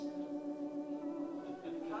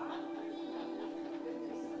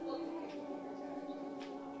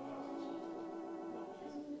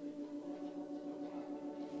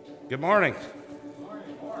Good morning.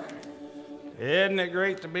 Isn't it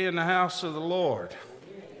great to be in the house of the Lord?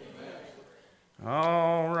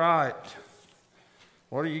 All right.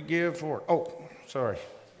 What do you give for? Oh, sorry.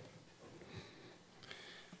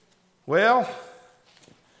 Well,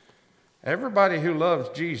 everybody who loves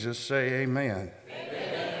Jesus say amen.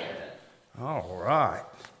 Amen. All right.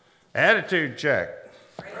 Attitude check.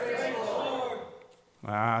 Praise the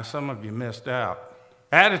Lord. Some of you missed out.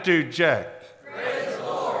 Attitude check. Praise the Lord.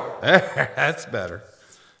 That's better.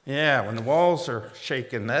 Yeah, when the walls are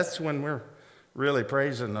shaking, that's when we're really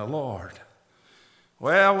praising the Lord.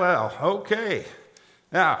 Well, okay.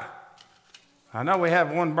 Now, I know we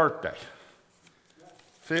have one birthday.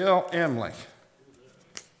 Phil Emily.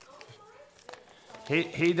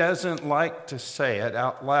 He doesn't like to say it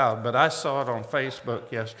out loud, but I saw it on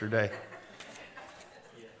Facebook yesterday.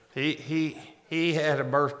 He had a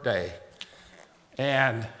birthday,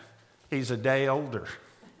 and he's a day older.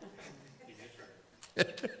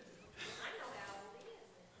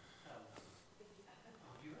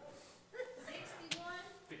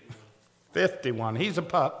 51. He's a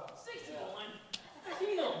pup. 61.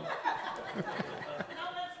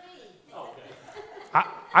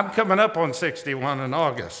 I'm coming up on 61 in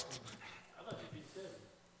August.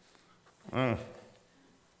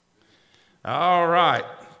 All right.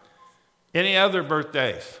 Any other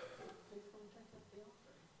birthdays?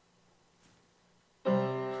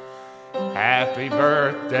 Happy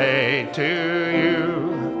birthday to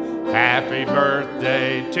you. Happy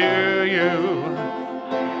birthday to you.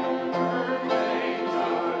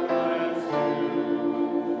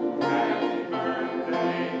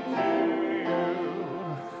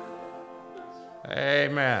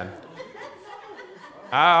 Amen.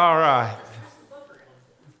 All right.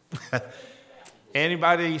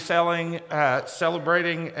 Anybody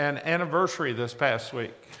celebrating an anniversary this past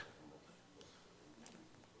week?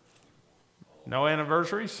 No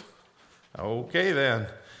anniversaries? Okay then.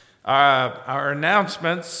 Our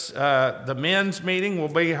announcements, the men's meeting will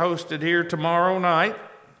be hosted here tomorrow night.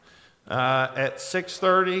 At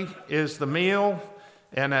 6:30 is the meal,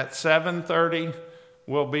 and at 7:30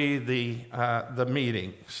 will be the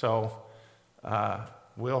meeting. So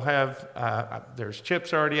we'll have, there's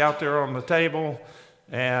chips already out there on the table,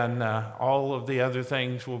 and all of the other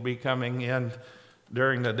things will be coming in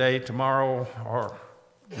during the day tomorrow, or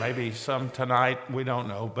maybe some tonight, we don't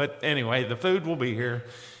know. But anyway, the food will be here,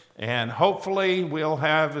 and hopefully we'll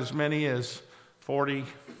have as many as 40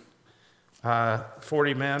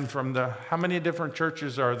 men from how many different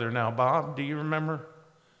churches are there now, Bob? Do you remember?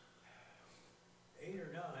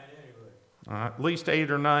 At least 8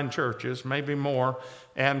 or 9 churches, maybe more,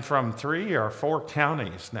 and from 3 or 4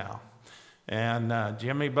 counties now. And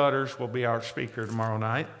Jimmy Butters will be our speaker tomorrow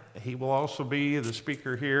night. He will also be the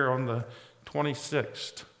speaker here on the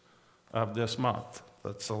 26th of this month.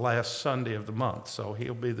 That's the last Sunday of the month, so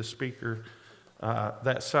he'll be the speaker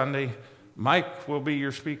that Sunday. Mike will be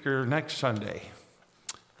your speaker next Sunday.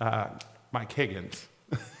 Mike Higgins.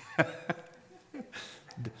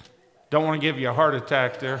 Don't want to give you a heart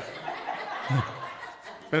attack there.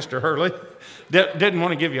 Mr. Hurley didn't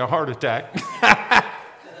want to give you a heart attack.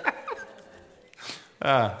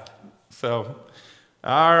 All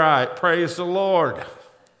right, praise the Lord.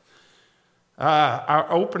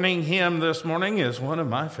 Our opening hymn this morning is one of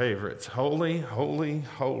my favorites, Holy, Holy,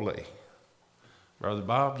 Holy. Brother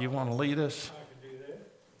Bob, you want to lead us? I can do that.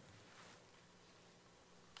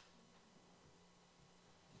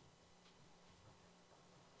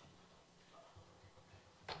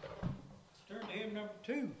 Turn to hymn number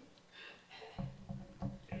 2.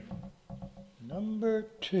 Number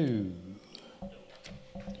 2.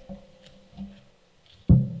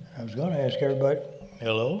 I was going to ask everybody,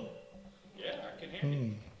 hello? Yeah, I can hear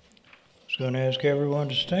you. I was going to ask everyone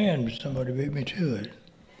to stand, but somebody beat me to it.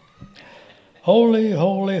 Holy,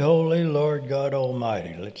 holy, holy, Lord God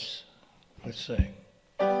Almighty. Let's sing.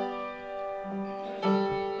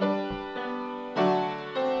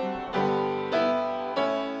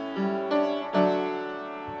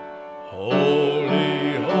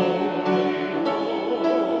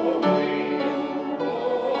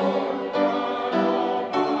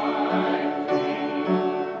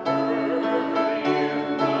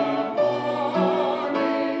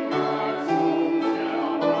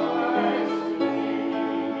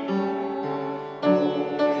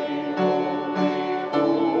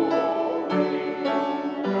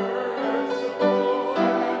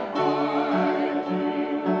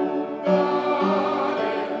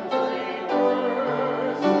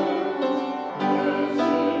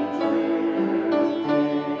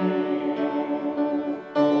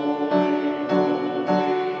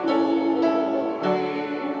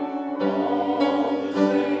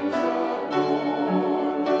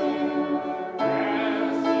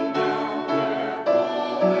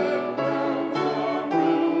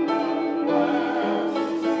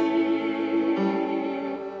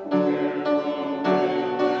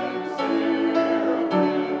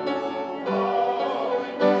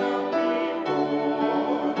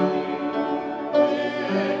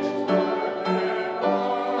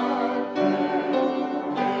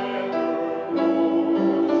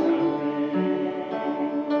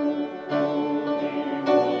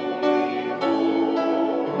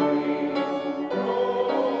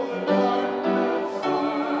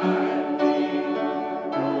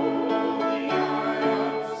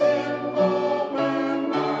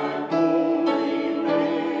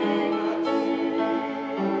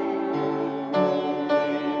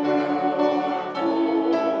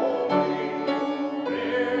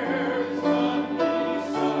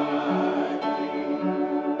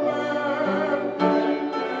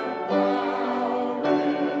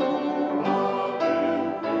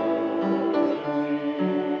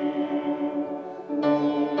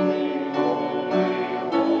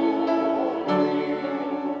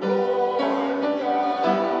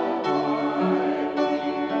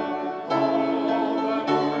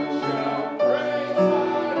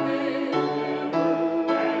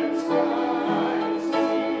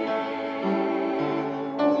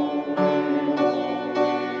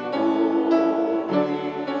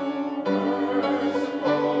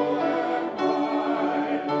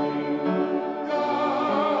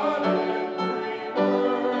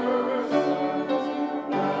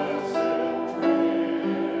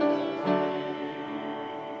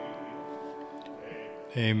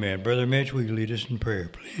 Amen. Brother Mitch, will you lead us in prayer,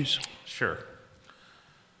 please? Sure.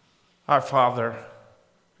 Our Father,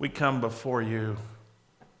 we come before you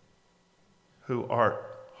who art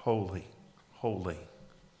holy, holy,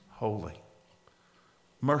 holy,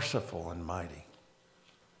 merciful and mighty.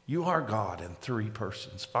 You are God in three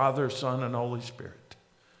persons, Father, Son, and Holy Spirit.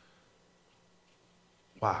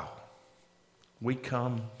 Wow. We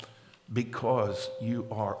come because you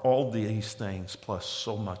are all these things plus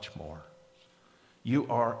so much more. You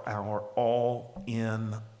are our all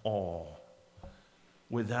in all.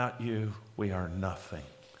 Without you, we are nothing.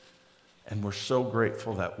 And we're so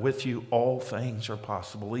grateful that with you, all things are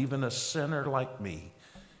possible. Even a sinner like me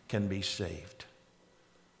can be saved.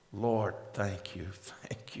 Lord, thank you,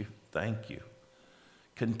 thank you, thank you.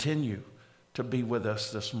 Continue to be with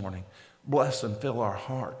us this morning. Bless and fill our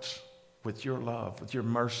hearts with your love, with your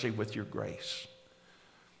mercy, with your grace.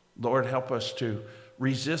 Lord, help us to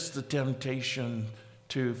resist the temptation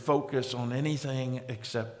to focus on anything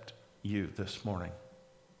except you this morning.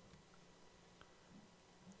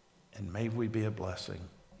 And may we be a blessing.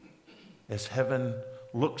 As heaven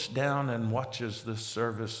looks down and watches this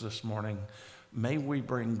service this morning, may we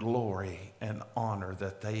bring glory and honor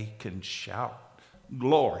that they can shout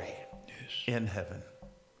glory in heaven.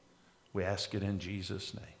 We ask it in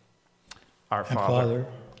Jesus' name. Our Father,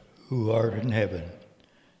 who art in heaven,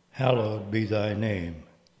 hallowed be thy name.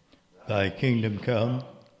 Thy kingdom come,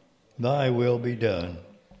 thy will be done,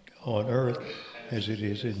 on earth as it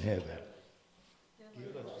is in heaven.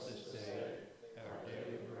 Give us this day our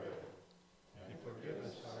daily bread, and forgive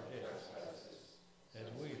us our trespasses,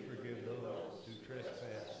 as we forgive those who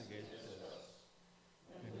trespass against us.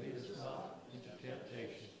 And lead us not into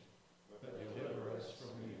temptation, but deliver us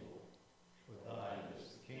from evil. For thine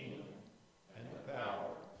is the kingdom, and the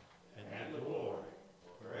power, and the glory,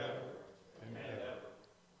 forever and ever.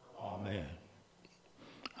 Amen.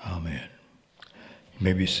 Amen. You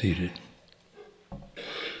may be seated.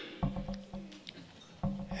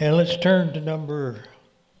 And let's turn to number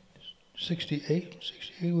 68.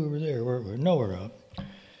 68, we were there, weren't we? No, we're not.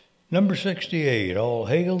 Number 68, all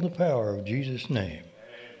hail the power of Jesus' name.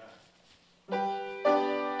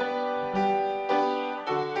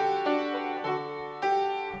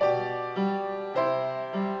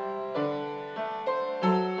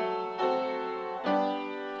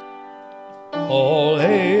 All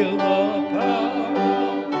hail the power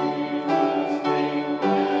of Jesus' name,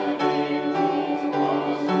 that angels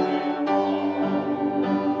prostrate fall.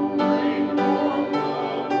 Bring forth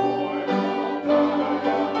the Lord of Zion,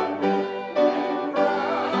 and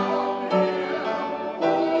crown him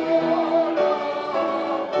Lord of all. From the royal diadem,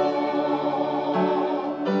 and crown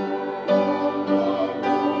him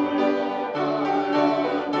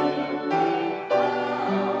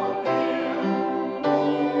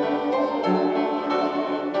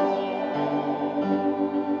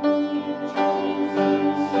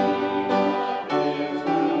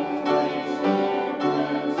Lord.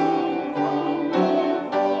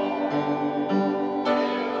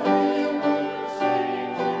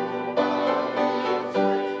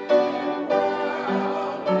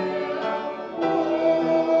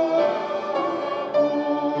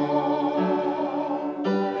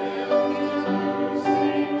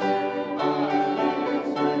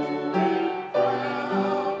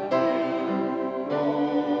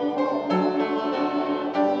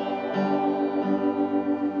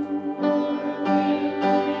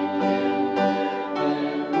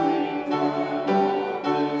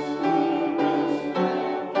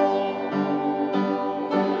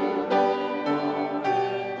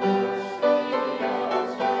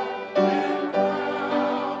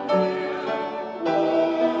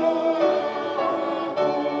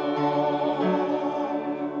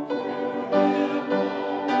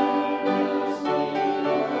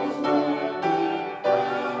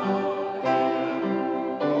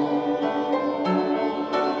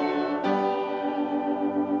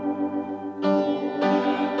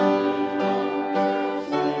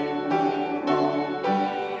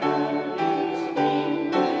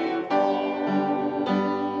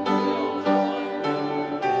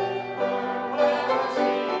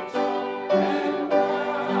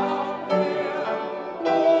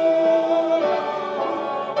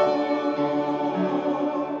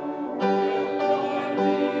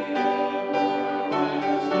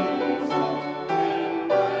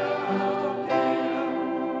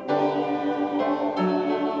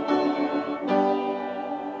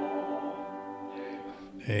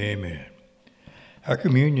 Amen. Our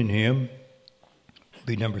communion hymn will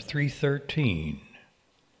be number 313,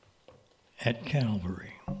 At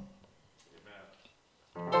Calvary.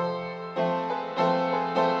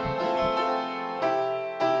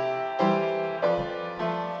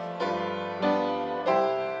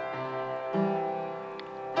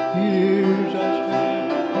 Years I spent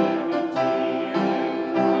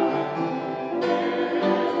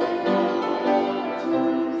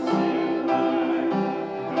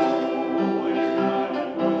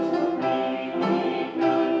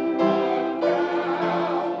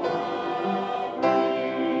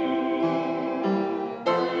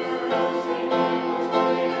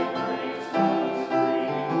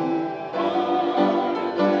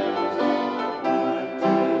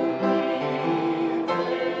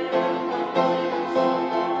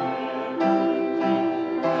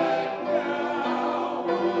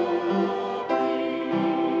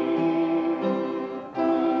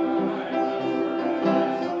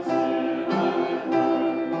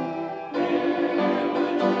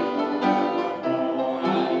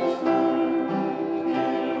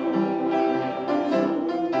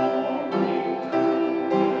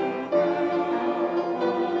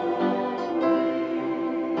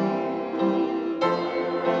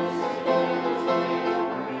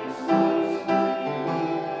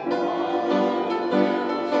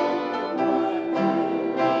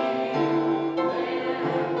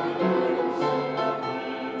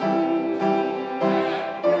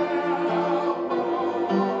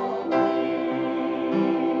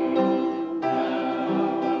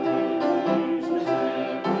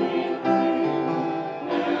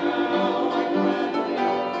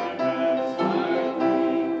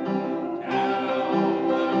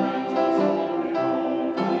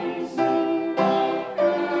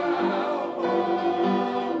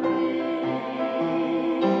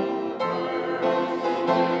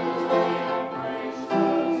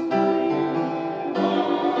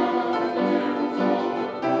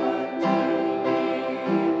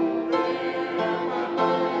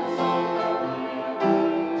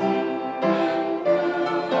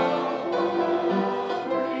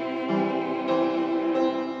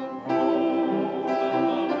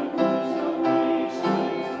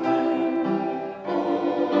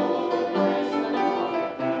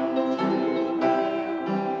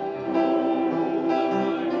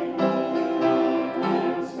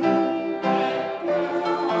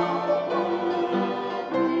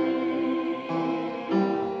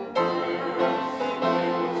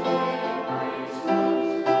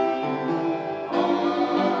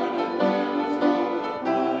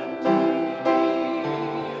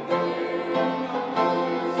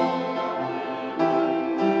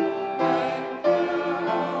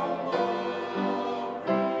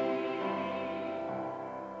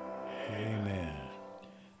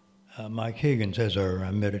Mike Higgins has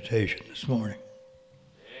our meditation this morning.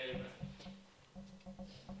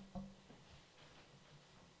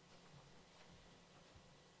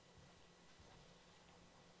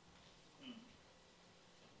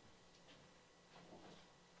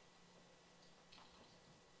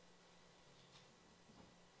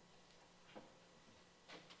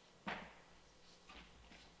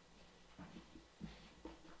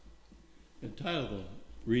 The title of the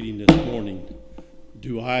reading this morning,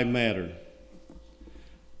 Do I Matter?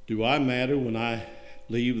 Do I matter when I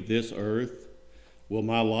leave this earth? Will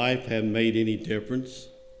my life have made any difference?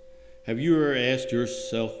 Have you ever asked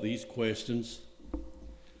yourself these questions?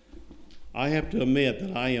 I have to admit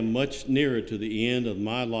that I am much nearer to the end of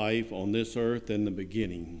my life on this earth than the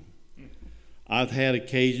beginning. I've had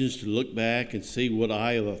occasions to look back and see what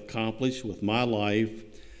I have accomplished with my life.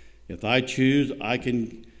 If I choose, I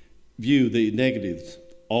can view the negatives,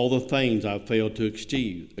 all the things I've failed to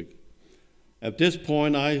achieve. At this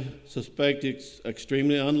point, I suspect it's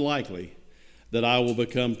extremely unlikely that I will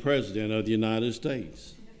become president of the United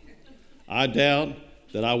States. I doubt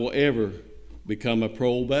that I will ever become a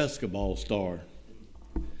pro basketball star.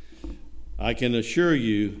 I can assure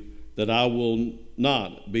you that I will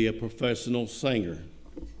not be a professional singer.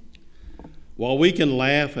 While we can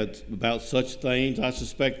laugh about such things, I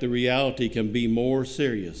suspect the reality can be more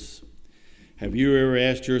serious. Have you ever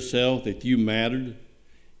asked yourself if you mattered,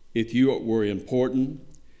 if you were important,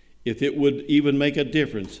 if it would even make a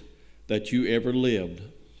difference that you ever lived?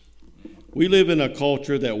 We live in a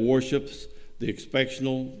culture that worships the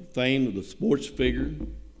exceptional fame of the sports figure,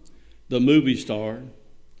 the movie star,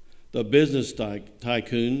 the business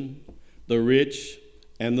tycoon, the rich,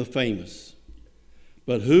 and the famous.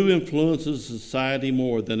 But who influences society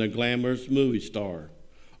more than a glamorous movie star,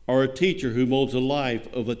 or a teacher who molds the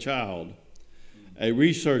life of a child, a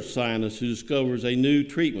research scientist who discovers a new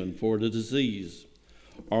treatment for the disease,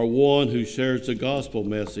 or one who shares the gospel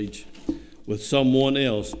message with someone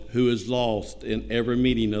else who is lost in every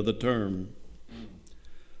meaning of the term?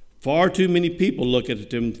 Far too many people look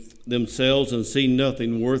at themselves and see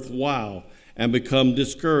nothing worthwhile and become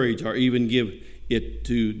discouraged or even give it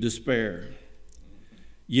to despair.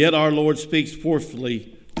 Yet our Lord speaks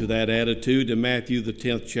forcefully to that attitude in Matthew, the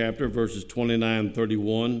 10th chapter, verses 29 and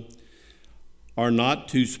 31. Are not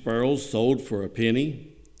 2 sparrows sold for a penny?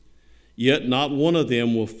 Yet not one of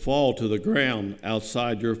them will fall to the ground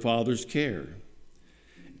outside your Father's care.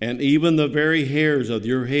 And even the very hairs of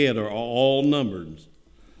your head are all numbered.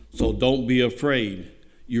 So don't be afraid.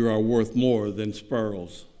 You are worth more than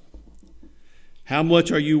sparrows. How much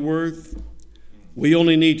are you worth? We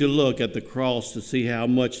only need to look at the cross to see how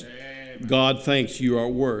much God thinks you are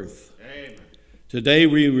worth. Today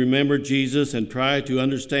we remember Jesus and try to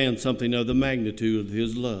understand something of the magnitude of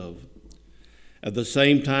his love. At the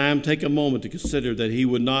same time, take a moment to consider that he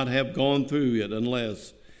would not have gone through it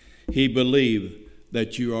unless he believed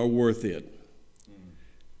that you are worth it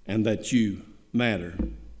and that you matter.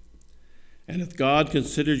 And if God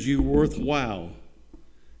considers you worthwhile,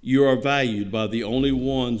 you are valued by the only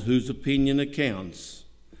ones whose opinion accounts.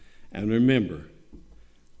 And remember,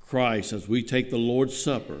 Christ, as we take the Lord's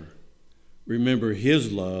Supper, remember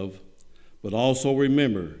his love, but also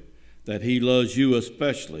remember that he loves you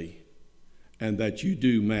especially and that you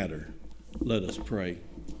do matter. Let us pray.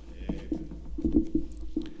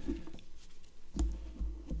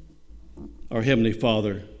 Our Heavenly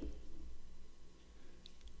Father,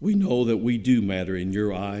 we know that we do matter in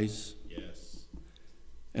your eyes. Yes.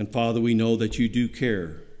 And Father, we know that you do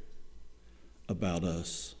care about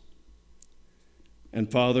us.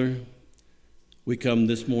 And Father, we come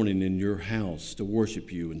this morning in your house to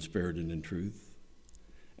worship you in spirit and in truth,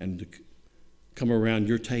 and to come around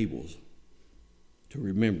your tables to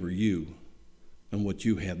remember you and what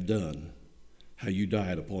you have done, how you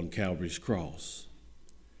died upon Calvary's cross.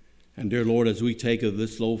 And dear Lord, as we take of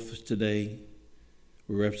this loaf today,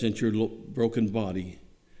 we represent your broken body,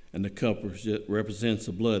 and the cup represents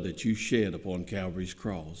the blood that you shed upon Calvary's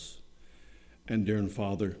cross. And dear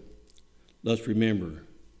Father, let's remember,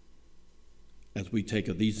 as we take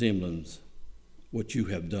of these emblems, what you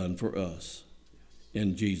have done for us.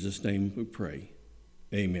 In Jesus' name we pray.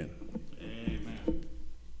 Amen. Amen.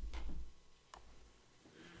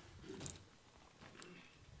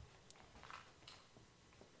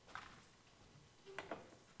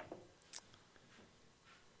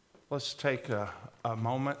 Let's take a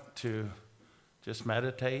moment to just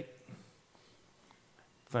meditate.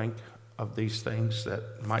 Think of these things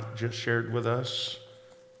that Mike just shared with us,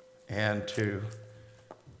 and to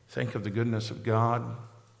think of the goodness of God.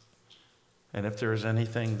 And if there is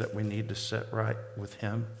anything that we need to set right with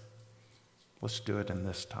him, let's do it in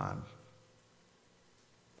this time.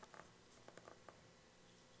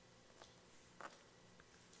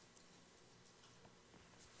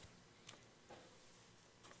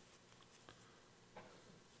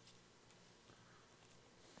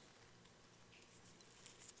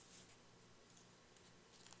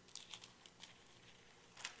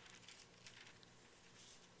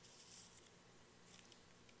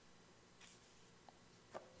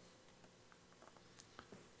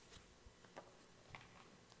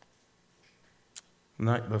 The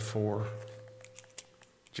night before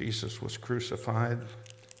Jesus was crucified,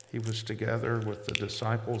 he was together with the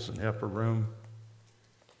disciples in the upper room.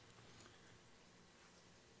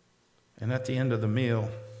 And at the end of the meal,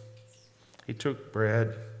 he took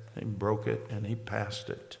bread, he broke it, and he passed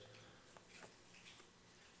it.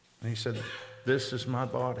 And he said, "This is my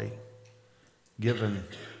body given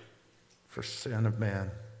for sin of man.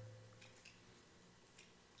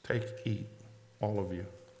 Take, eat, all of you."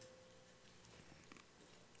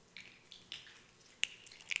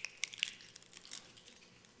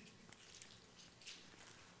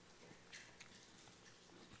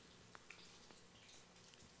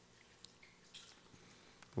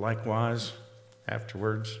 Likewise,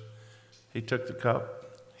 afterwards, he took the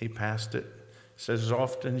cup, he passed it. He says, "As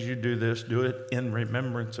often as you do this, do it in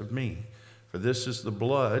remembrance of me. For this is the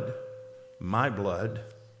blood, my blood,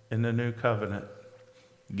 in the new covenant,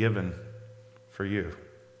 given for you.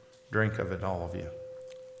 Drink of it, all of you."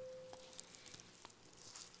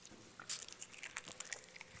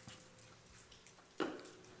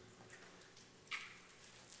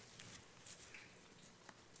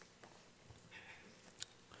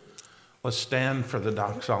 Let's stand for the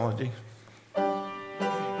doxology.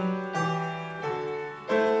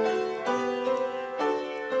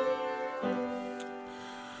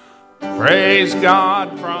 Praise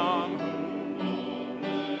God from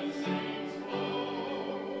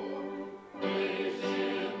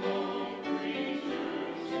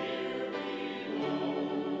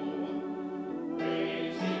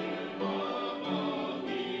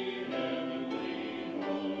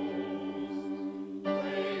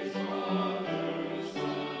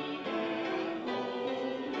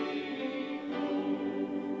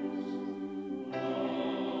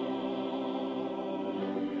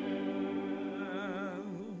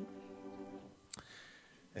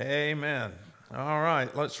Amen. All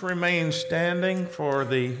right, let's remain standing for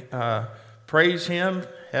the praise hymn,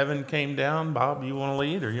 Heaven Came Down. Bob, you want to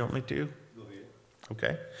lead or you want me to? Go ahead.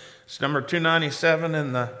 Okay. It's number 297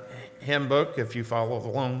 in the hymn book if you follow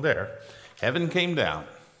along there. Heaven Came Down.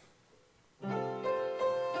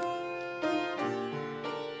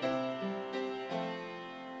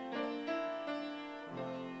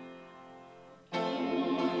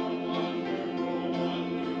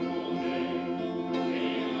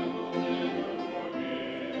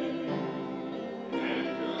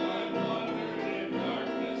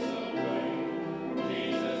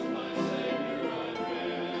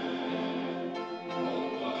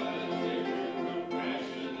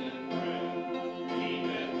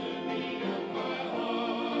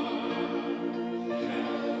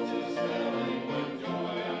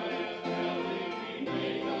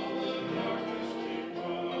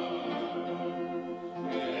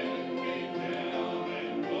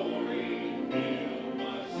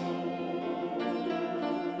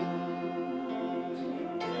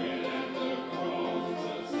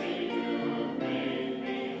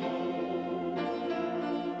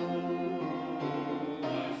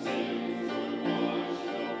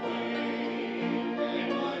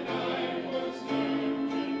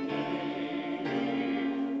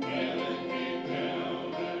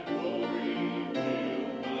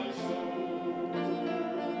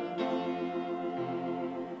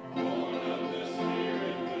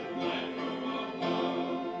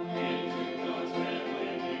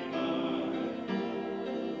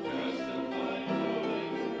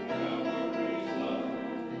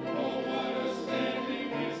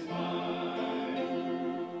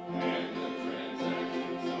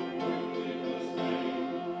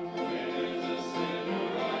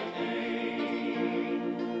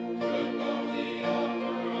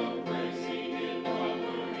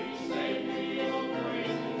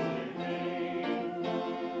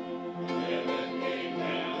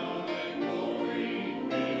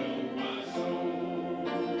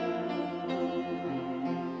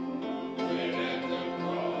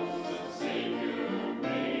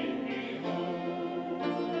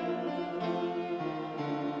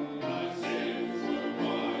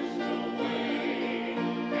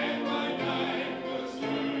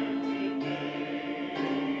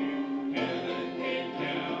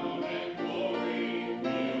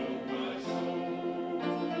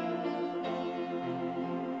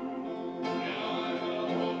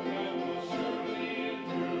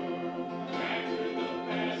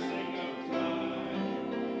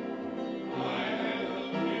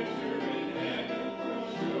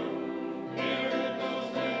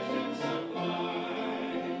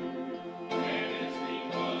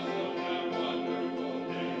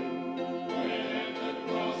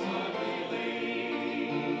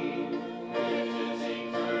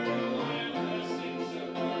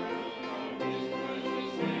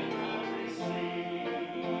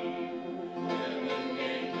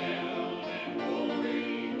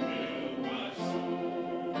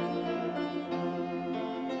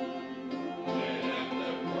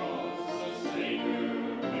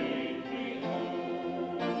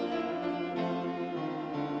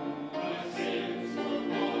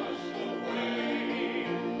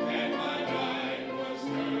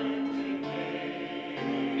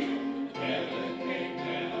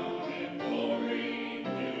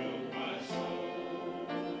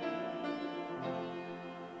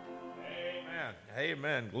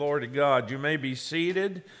 Amen. Glory to God. You may be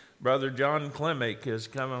seated. Brother John Klemick is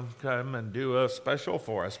come and do a special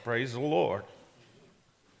for us. Praise the Lord.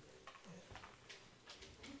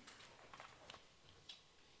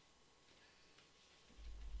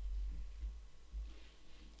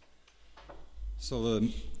 So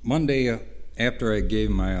the Monday after I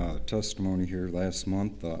gave my testimony here last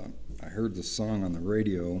month, I heard the song on the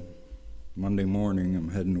radio. Monday morning, I'm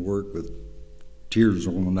heading to work with tears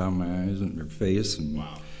rolling down my eyes and her face, and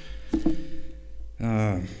Wow.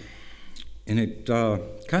 And it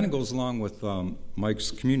kind of goes along with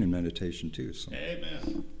Mike's communion meditation too. So.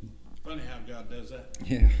 Amen. Funny how God does that.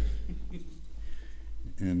 Yeah.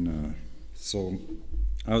 And so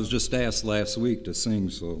I was just asked last week to sing,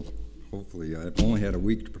 so hopefully I've only had a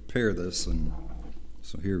week to prepare this, and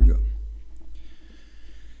so here we go.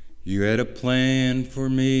 You had a plan for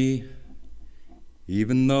me,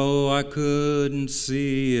 even though I couldn't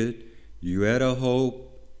see it. You had a hope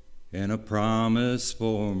and a promise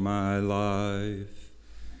for my life.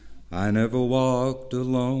 I never walked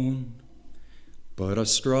alone, but I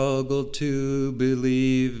struggled to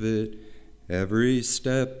believe it. Every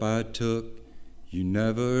step I took, you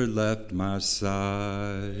never left my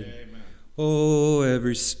side. Amen. Oh,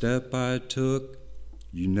 every step I took,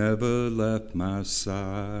 You never left my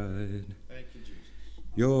side. Thank you, Jesus.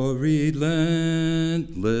 Your relentless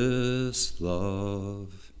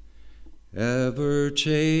love, ever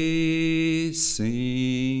chasing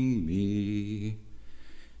me.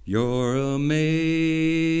 Your amazing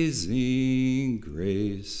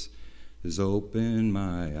grace has opened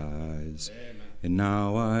my eyes, and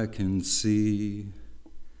now I can see.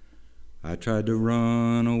 I tried to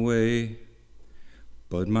run away,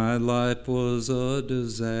 but my life was a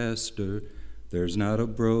disaster. There's not a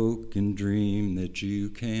broken dream that you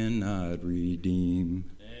cannot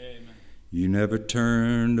redeem. Amen. You never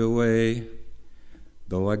turned away,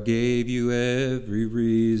 though I gave you every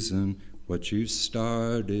reason. What you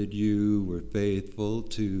started, you were faithful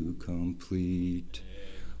to complete.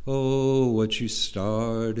 Oh, what you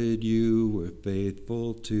started, you were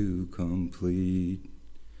faithful to complete.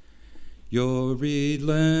 Your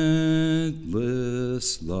relentless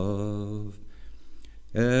love,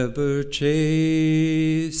 ever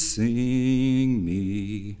chasing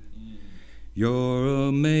me. Your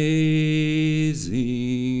amazing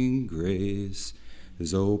grace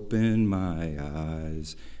has opened my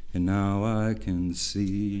eyes, and now I can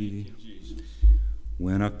see.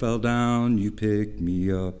 When I fell down, you picked me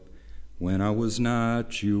up. When I was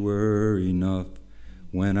not, you were enough.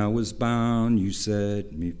 When I was bound, you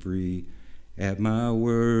set me free. At my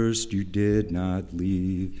worst, you did not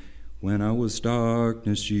leave. When I was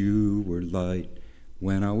darkness, you were light.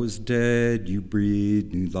 When I was dead, you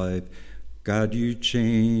breathed new life. God, you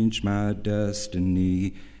changed my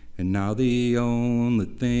destiny. And now the only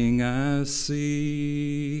thing I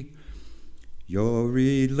see, your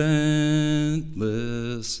relentless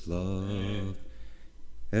love,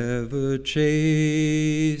 ever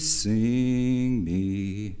chasing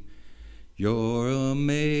me. Your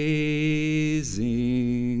amazing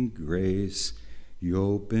grace, you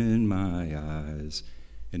opened my eyes,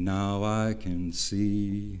 and now I can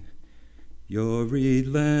see. Your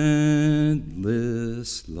relentless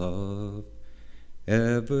love,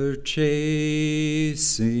 ever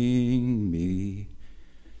chasing me.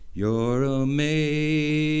 Your amazing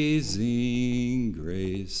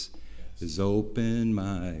grace has opened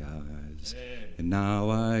my eyes, and now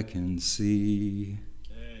I can see.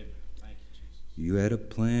 You had a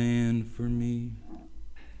plan for me,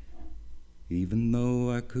 even though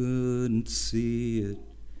I couldn't see it.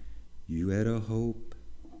 You had a hope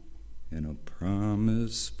and a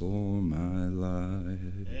promise for my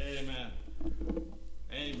life. Amen.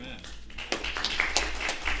 Amen.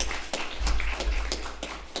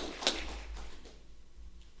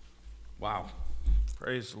 Wow.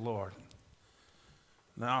 Praise the Lord.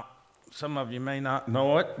 Now, some of you may not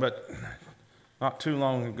know it, but not too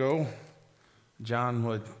long ago, John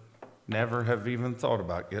would never have even thought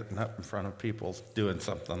about getting up in front of people doing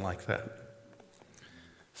something like that.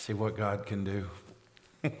 See what God can do.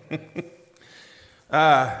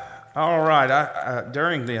 All right.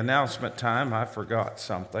 During the announcement time, I forgot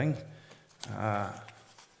something. I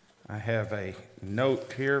have a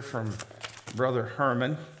note here from Brother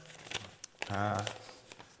Herman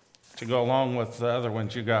to go along with the other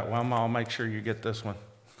ones you got. Wilma, I'll make sure you get this one.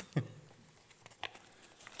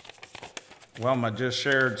 Wilma just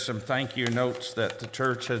shared some thank you notes that the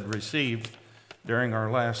church had received during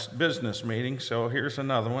our last business meeting. So here's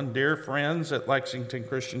another one. Dear friends at Lexington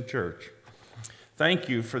Christian Church, thank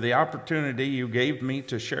you for the opportunity you gave me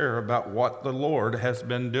to share about what the Lord has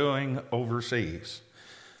been doing overseas.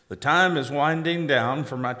 The time is winding down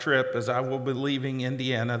for my trip as I will be leaving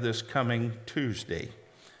Indiana this coming Tuesday.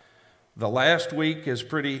 The last week is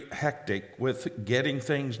pretty hectic with getting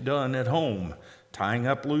things done at home, tying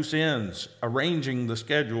up loose ends, arranging the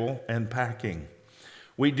schedule, and packing.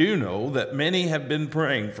 We do know that many have been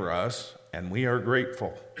praying for us, and we are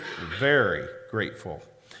grateful, very grateful.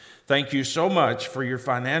 Thank you so much for your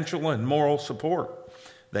financial and moral support.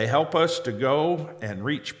 They help us to go and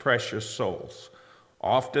reach precious souls.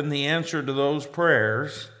 Often the answer to those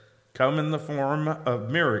prayers come in the form of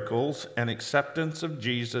miracles and acceptance of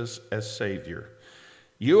Jesus as Savior.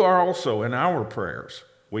 You are also in our prayers.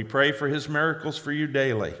 We pray for His miracles for you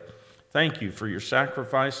daily. Thank you for your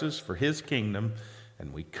sacrifices for His kingdom,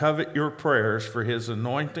 and we covet your prayers for His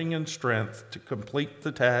anointing and strength to complete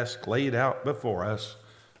the task laid out before us.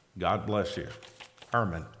 God bless you.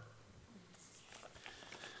 Herman.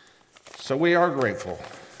 So we are grateful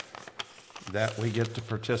that we get to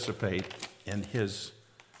participate in His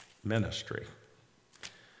ministry.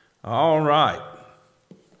 All right.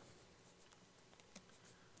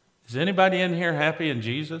 Is anybody in here happy in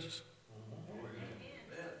Jesus?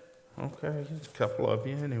 Okay, just a couple of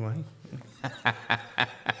you anyway.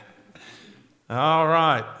 All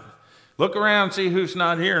right. Look around, see who's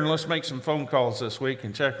not here, and let's make some phone calls this week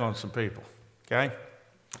and check on some people, okay?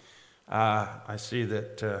 I see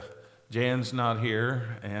that Jan's not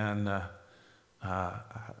here, and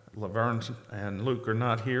Laverne and Luke are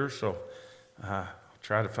not here, so I'll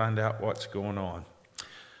try to find out what's going on.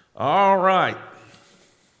 All right.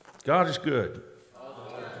 God is good.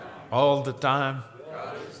 All the time.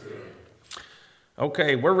 God is good.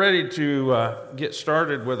 Okay, we're ready to get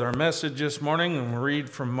started with our message this morning, and we'll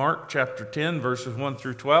read from Mark chapter 10, verses 1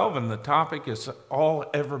 through 12, and the topic is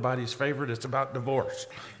everybody's favorite. It's about divorce.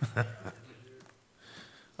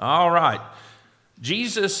 All right.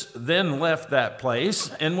 Jesus then left that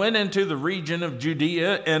place and went into the region of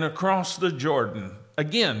Judea and across the Jordan.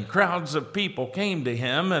 Again, crowds of people came to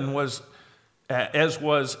him, and as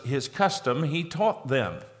was his custom, he taught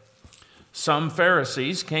them. Some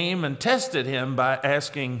Pharisees came and tested him by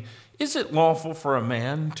asking, "Is it lawful for a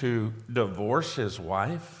man to divorce his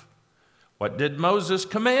wife?" "What did Moses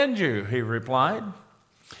command you?" he replied.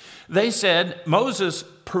 They said, "Moses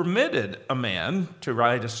permitted a man to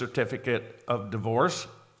write a certificate of divorce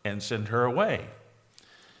and send her away."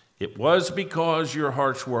 "It was because your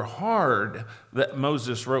hearts were hard that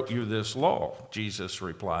Moses wrote you this law," Jesus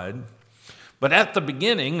replied. "But at the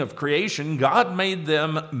beginning of creation, God made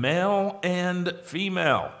them male and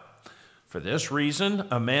female. For this reason,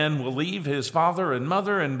 a man will leave his father and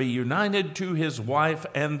mother and be united to his wife,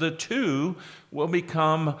 and the two will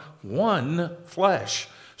become one flesh.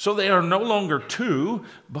 So they are no longer two,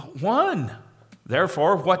 but one.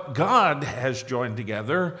 Therefore, what God has joined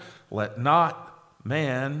together, let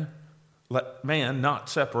man not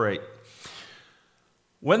separate."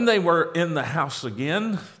 When they were in the house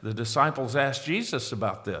again, the disciples asked Jesus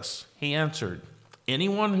about this. He answered,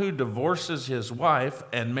 "Anyone who divorces his wife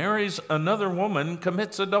and marries another woman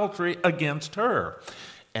commits adultery against her.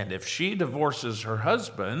 And if she divorces her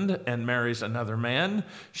husband and marries another man,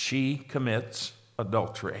 she commits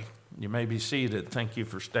adultery." You may be seated. Thank you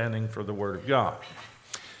for standing for the Word of God.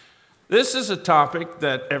 This is a topic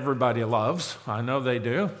that everybody loves. I know they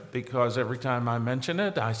do, because every time I mention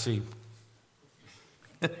it, I see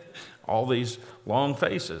all these long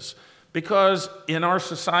faces. Because in our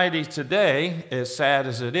society today, as sad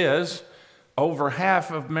as it is, over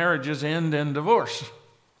half of marriages end in divorce.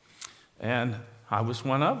 And I was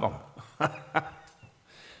one of them.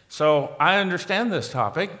 So I understand this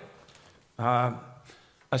topic. I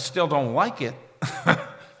still don't like it,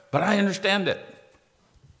 but I understand it.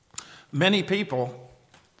 Many people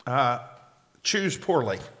choose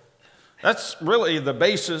poorly. That's really the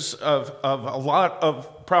basis of a lot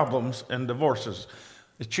of problems and divorces.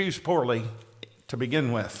 They choose poorly to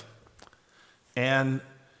begin with. And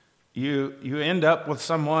you end up with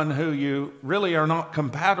someone who you really are not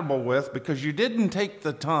compatible with because you didn't take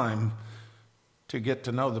the time to get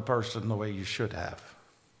to know the person the way you should have.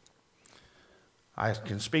 I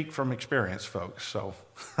can speak from experience, folks, so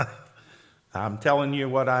I'm telling you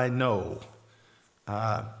what I know.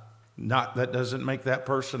 Not that doesn't make that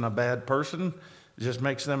person a bad person, it just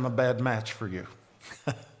makes them a bad match for you.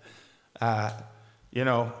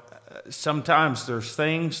 Sometimes there's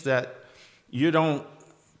things that you don't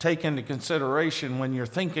take into consideration when you're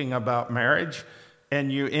thinking about marriage,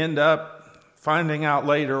 and you end up finding out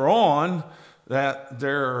later on that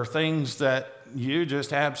there are things that you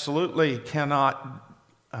just absolutely cannot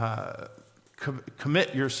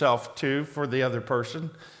commit yourself to for the other person,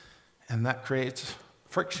 and that creates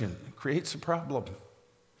friction, creates a problem,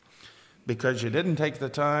 because you didn't take the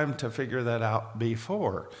time to figure that out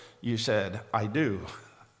before you said, "I do."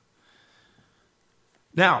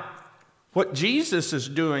 Now, what Jesus is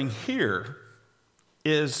doing here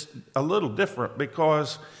is a little different,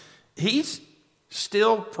 because he's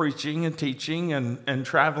still preaching and teaching and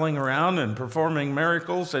traveling around and performing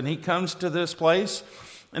miracles, and he comes to this place,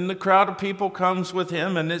 and the crowd of people comes with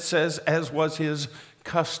him, and it says, as was his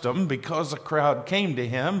custom, because the crowd came to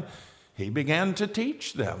him, he began to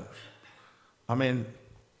teach them. I mean,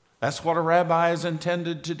 that's what a rabbi is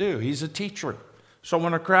intended to do. He's a teacher. So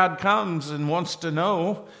when a crowd comes and wants to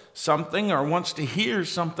know something or wants to hear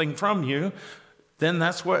something from you, then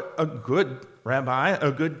that's what a good rabbi,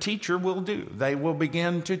 a good teacher will do. They will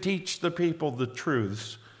begin to teach the people the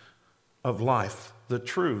truths of life, the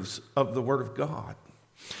truths of the Word of God.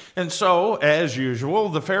 And so, as usual,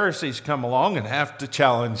 the Pharisees come along and have to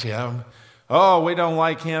challenge him. "Oh, we don't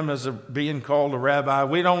like him as being called a rabbi.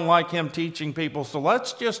 We don't like him teaching people, so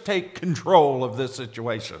let's just take control of this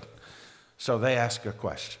situation." So they ask a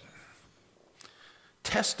question,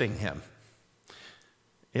 testing him.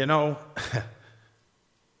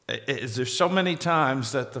 There's so many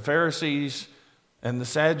times that the Pharisees and the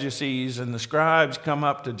Sadducees and the scribes come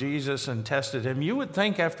up to Jesus and tested him, you would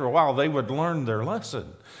think after a while they would learn their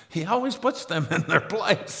lesson. He always puts them in their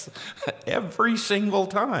place every single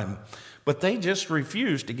time. But they just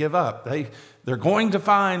refuse to give up. They're going to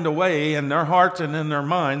find a way in their hearts and in their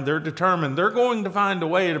mind. They're determined. They're going to find a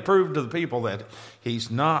way to prove to the people that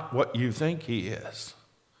he's not what you think he is.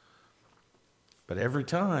 But every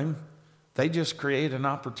time, they just create an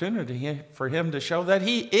opportunity for him to show that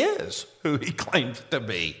he is who he claims to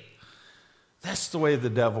be. That's the way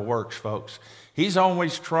the devil works, folks. He's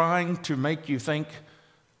always trying to make you think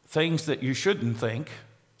things that you shouldn't think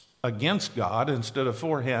against God instead of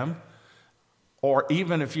for him. Or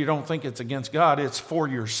even if you don't think it's against God, it's for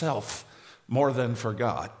yourself more than for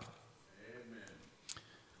God. Amen.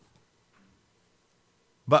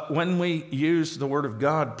 But when we use the Word of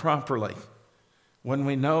God properly, when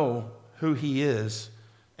we know who he is,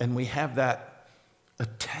 and we have that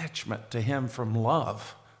attachment to him from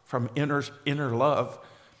love, from inner love,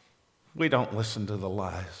 we don't listen to the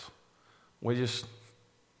lies. We just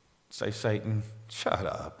say, Satan, shut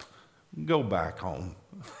up. Go back home.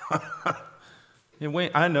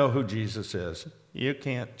 I know who Jesus is. You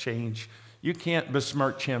can't change. You can't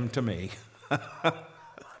besmirch him to me.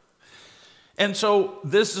 And so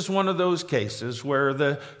this is one of those cases where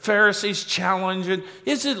the Pharisees challenge it.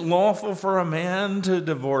 Is it lawful for a man to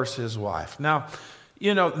divorce his wife? Now,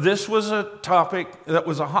 this was a topic that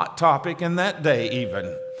was a hot topic in that day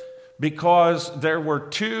even, because there were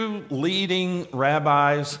two leading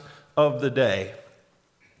rabbis of the day.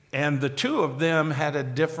 And the two of them had a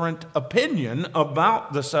different opinion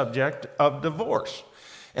about the subject of divorce.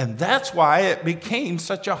 And that's why it became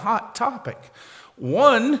such a hot topic.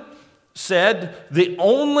 One said the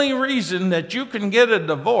only reason that you can get a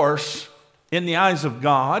divorce in the eyes of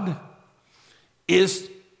God is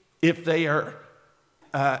if they are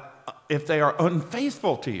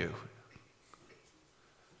unfaithful to you.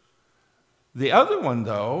 The other one,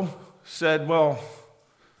 though, said, well,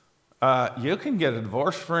 you can get a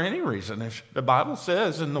divorce for any reason. If the Bible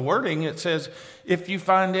says in the wording, it says, if you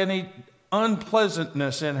find any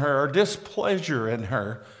unpleasantness in her or displeasure in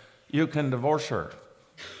her, you can divorce her.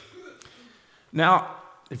 Now,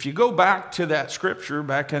 if you go back to that scripture,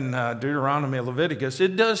 back in Deuteronomy and Leviticus,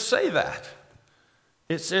 it does say that.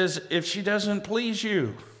 It says, if she doesn't please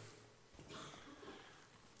you.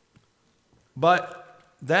 But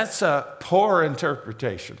that's a poor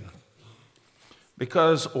interpretation.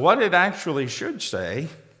 Because what it actually should say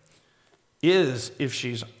is if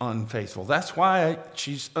she's unfaithful. That's why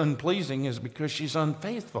she's unpleasing, is because she's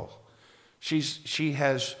unfaithful. She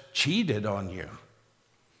has cheated on you.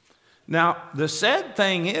 Now, the sad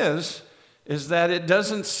thing is that it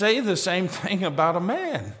doesn't say the same thing about a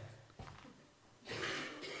man.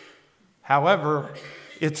 However,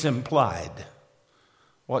 it's implied.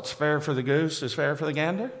 What's fair for the goose is fair for the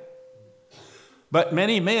gander. But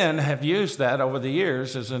many men have used that over the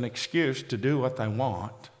years as an excuse to do what they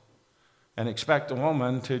want and expect a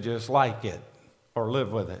woman to just like it or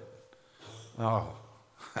live with it. Oh,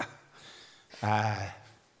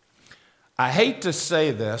 I hate to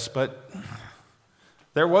say this, but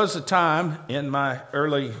there was a time in my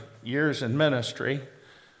early years in ministry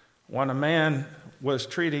when a man was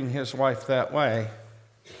treating his wife that way,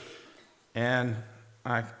 and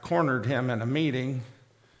I cornered him in a meeting,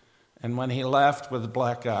 and when he left with a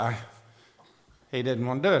black eye, he didn't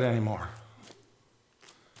want to do it anymore.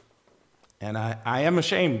 And I am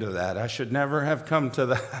ashamed of that. I should never have come to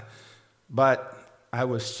that. But I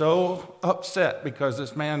was so upset because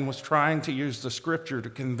this man was trying to use the scripture to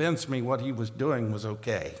convince me what he was doing was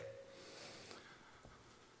okay.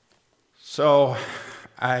 So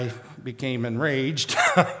I became enraged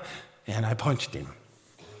and I punched him.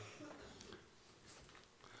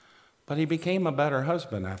 But he became a better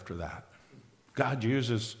husband after that. God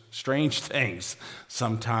uses strange things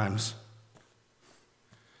sometimes.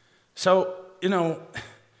 So,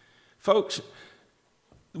 folks,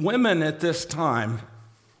 women at this time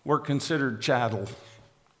were considered chattel.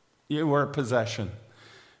 You were a possession.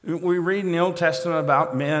 We read in the Old Testament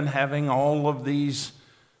about men having all of these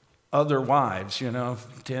other wives,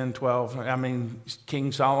 10, 12.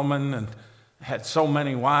 King Solomon had so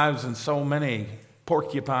many wives and so many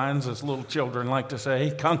porcupines, as little children like to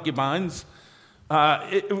say, concubines.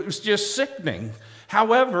 It was just sickening.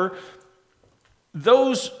 However,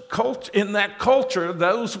 in that culture,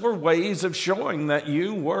 those were ways of showing that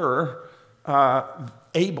you were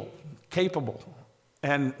able, capable,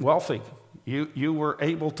 and wealthy. You were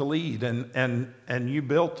able to lead, and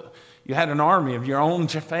you had an army of your own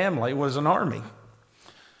family was an army.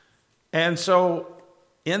 And so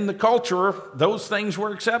in the culture, those things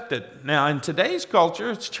were accepted. Now, in today's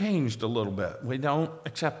culture, it's changed a little bit. We don't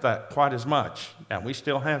accept that quite as much. Now, we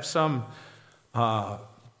still have some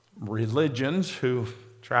religions who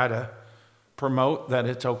try to promote that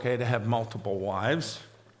it's okay to have multiple wives.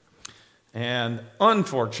 And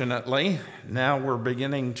unfortunately, now we're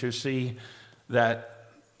beginning to see that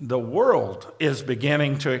the world is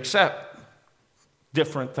beginning to accept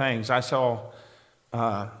different things. I saw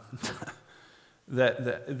that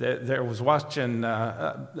there was watching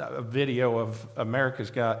a video of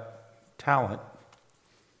America's Got Talent.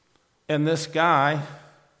 And this guy,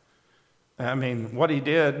 I mean, what he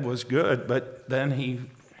did was good, but then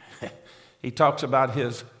he talks about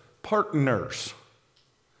his partners.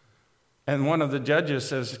 And one of the judges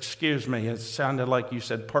says, "Excuse me, it sounded like you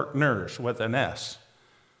said partners with an S."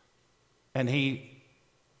 And he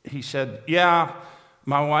said, "Yeah,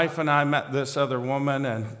 my wife and I met this other woman,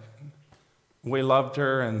 and we loved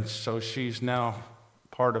her, and so she's now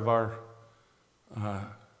part of our..." I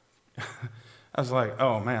was like,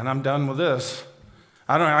 "Oh man, I'm done with this.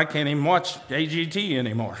 I can't even watch AGT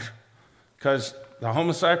anymore, because the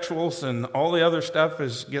homosexuals and all the other stuff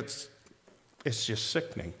it's just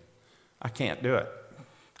sickening. I can't do it.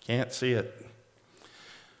 Can't see it."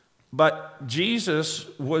 But Jesus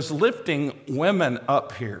was lifting women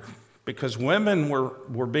up here, because women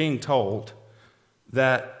were being told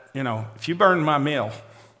that, if you burn my meal,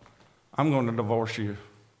 I'm going to divorce you.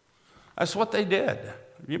 That's what they did.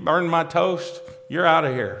 If you burn my toast, you're out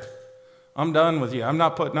of here. I'm done with you. I'm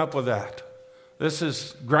not putting up with that. This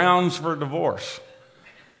is grounds for divorce.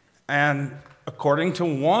 And according to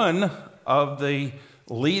one of the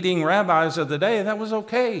leading rabbis of the day, that was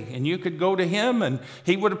okay. And you could go to him and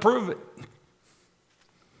he would approve it.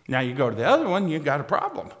 Now you go to the other one, you got a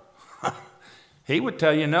problem. He would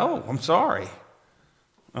tell you, "No, I'm sorry."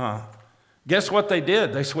 Guess what they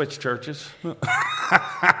did? They switched churches.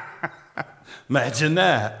 Imagine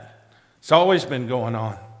that. It's always been going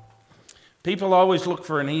on. People always look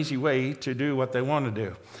for an easy way to do what they want to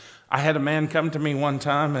do. I had a man come to me one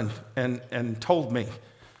time and told me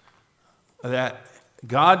that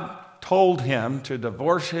God told him to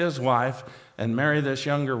divorce his wife and marry this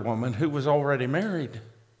younger woman who was already married.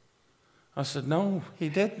 I said, "No, he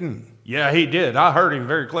didn't." "Yeah, he did. I heard him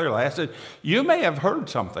very clearly." I said, "You may have heard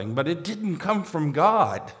something, but it didn't come from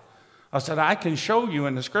God." I said, "I can show you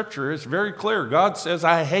in the scripture. It's very clear. God says,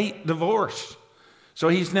 I hate divorce. So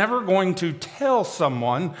he's never going to tell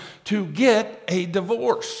someone to get a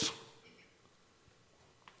divorce."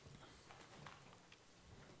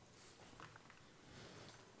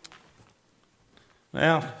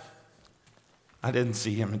 Well, I didn't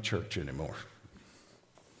see him in church anymore.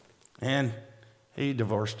 And he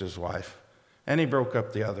divorced his wife. And he broke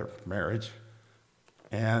up the other marriage.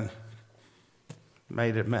 And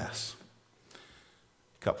made a mess.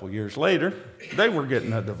 A couple years later, they were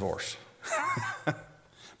getting a divorce.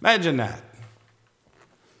 Imagine that.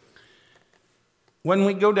 When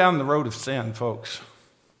we go down the road of sin, folks,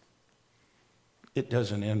 it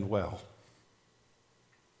doesn't end well.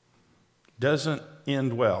 Doesn't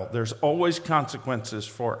end well. There's always consequences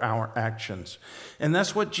for our actions. And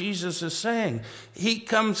that's what Jesus is saying. He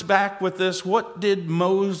comes back with this, "What did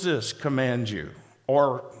Moses command you?"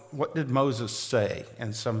 Or, "What did Moses say?"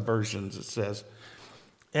 In some versions it says.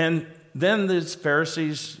 And then the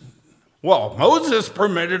Pharisees, "Well, Moses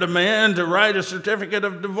permitted a man to write a certificate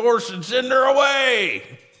of divorce and send her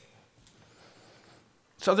away."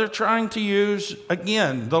 So they're trying to use,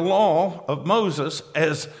 again, the law of Moses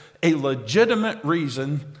as a legitimate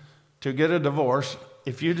reason to get a divorce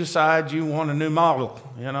if you decide you want a new model,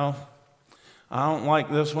 I don't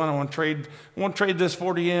like this one. I want to trade this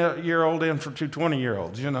 40-year-old in for two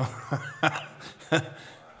 20-year-olds,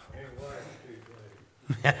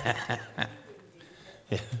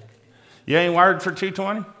 You ain't wired for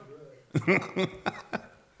 220?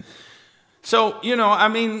 So,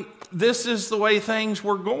 this is the way things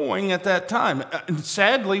were going at that time. And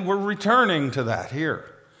sadly, we're returning to that here.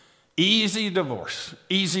 Easy divorce.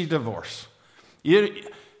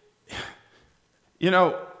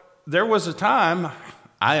 There was a time,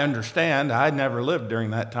 I understand, I never lived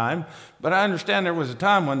during that time, but I understand there was a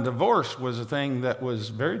time when divorce was a thing that was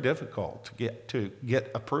very difficult to get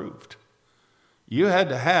approved. You had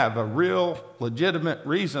to have a real legitimate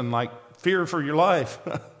reason, like fear for your life,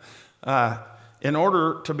 in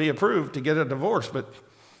order to be approved to get a divorce. But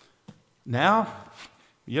now,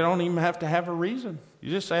 you don't even have to have a reason. You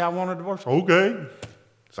just say, "I want a divorce." "Okay,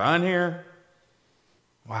 sign here."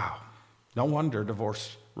 Wow. No wonder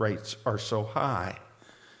divorce rates are so high.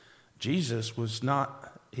 Jesus he's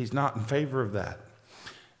not in favor of that.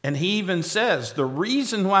 And he even says the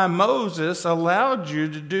reason why Moses allowed you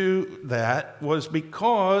to do that was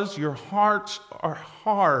because your hearts are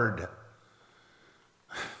hard.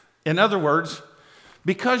 In other words,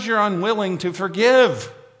 because you're unwilling to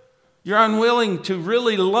forgive. You're unwilling to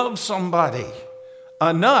really love somebody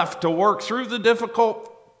enough to work through the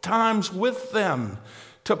difficult times with them,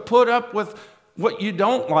 to put up with what you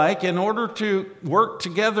don't like in order to work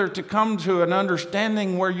together to come to an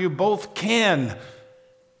understanding where you both can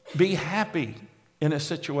be happy in a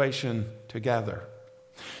situation together.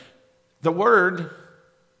 The word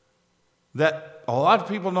that a lot of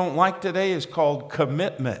people don't like today is called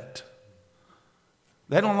commitment.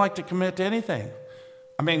 They don't like to commit to anything.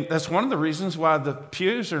 I mean, that's one of the reasons why the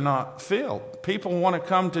pews are not filled. People want to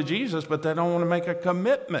come to Jesus, but they don't want to make a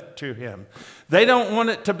commitment to him. They don't want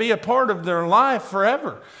it to be a part of their life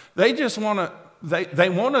forever. They just want to, they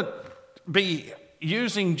want to be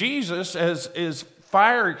using Jesus as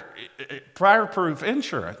fireproof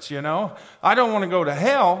insurance, you know. I don't want to go to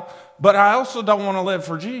hell, but I also don't want to live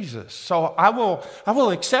for Jesus. So I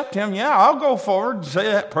will accept him. Yeah, I'll go forward and say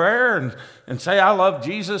that prayer and say I love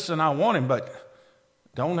Jesus and I want him, but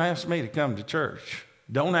don't ask me to come to church.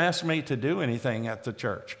 Don't ask me to do anything at the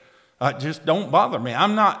church. Just don't bother me.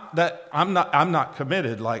 I'm not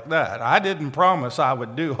committed like that. I didn't promise I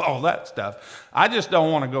would do all that stuff. I just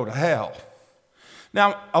don't want to go to hell.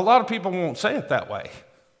 Now, a lot of people won't say it that way,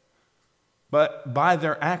 but by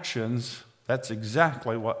their actions, that's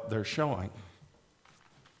exactly what they're showing.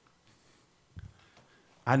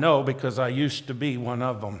 I know because I used to be one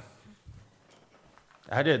of them.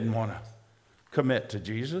 I didn't want to commit to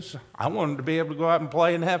Jesus. I wanted to be able to go out and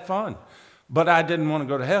play and have fun, but I didn't want to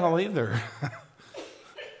go to hell either.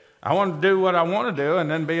 I wanted to do what I want to do and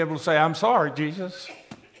then be able to say, I'm sorry, Jesus,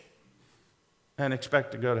 and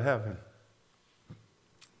expect to go to heaven.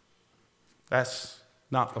 That's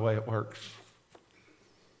not the way it works.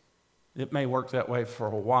 It may work that way for a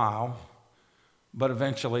while, but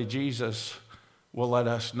eventually Jesus will let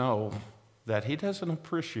us know that he doesn't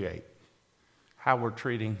appreciate how we're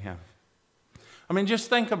treating him. I mean, just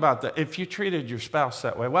think about that. If you treated your spouse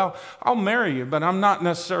that way, well, I'll marry you, but I'm not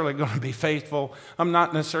necessarily going to be faithful. I'm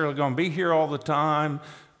not necessarily going to be here all the time.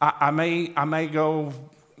 I may go,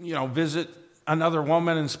 visit another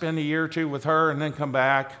woman and spend a year or two with her and then come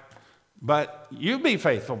back. But you be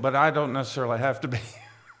faithful, but I don't necessarily have to be.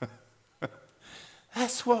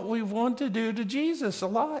 That's what we want to do to Jesus a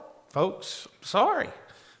lot, folks. Sorry.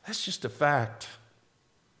 That's just a fact.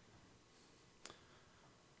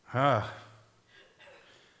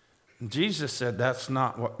 Jesus said that's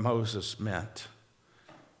not what Moses meant.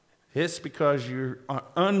 It's because you are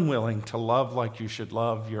unwilling to love like you should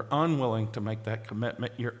love. You're unwilling to make that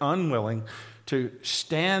commitment. You're unwilling to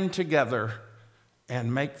stand together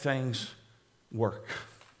and make things work.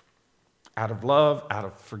 Out of love, out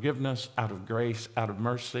of forgiveness, out of grace, out of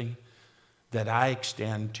mercy that I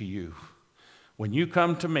extend to you. When you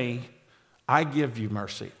come to me, I give you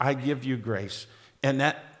mercy. I give you grace. And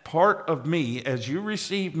that part of me, as you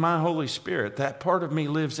receive my Holy Spirit, that part of me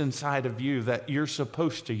lives inside of you that you're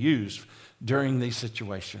supposed to use during these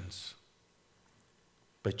situations.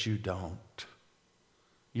 But you don't.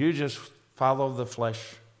 You just follow the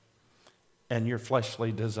flesh and your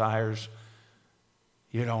fleshly desires.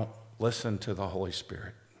 You don't listen to the Holy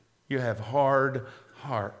Spirit. You have hard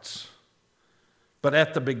hearts. But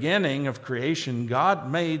at the beginning of creation,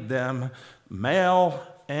 God made them male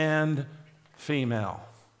and female.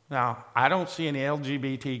 Now, I don't see any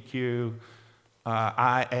LGBTQ,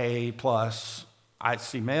 IA plus. I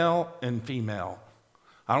see male and female.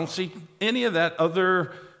 I don't see any of that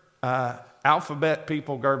other alphabet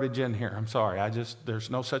people garbage in here. I'm sorry. There's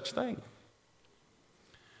no such thing.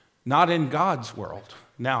 Not in God's world.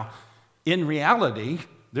 Now, in reality,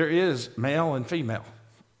 there is male and female.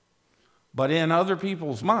 But in other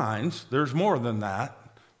people's minds, there's more than that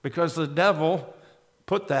because the devil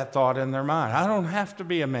put that thought in their mind. I don't have to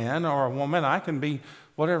be a man or a woman. I can be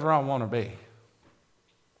whatever I want to be.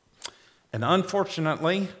 And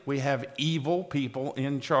unfortunately, we have evil people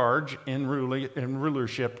in charge, in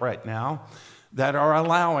rulership right now that are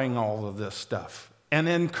allowing all of this stuff and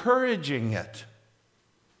encouraging it.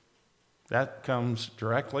 That comes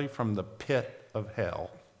directly from the pit of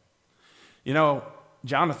hell. You know,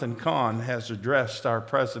 Jonathan Cahn has addressed our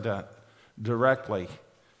president directly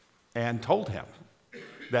and told him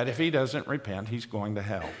that if he doesn't repent, he's going to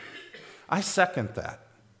hell. I second that.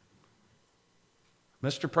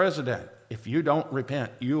 Mr. President, if you don't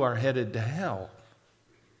repent, you are headed to hell.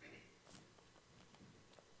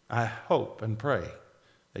 I hope and pray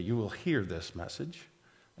that you will hear this message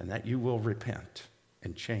and that you will repent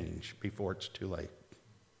and change before it's too late.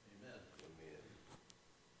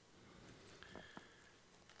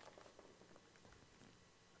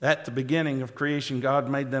 At the beginning of creation, God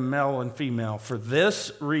made them male and female. For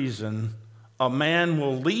this reason, a man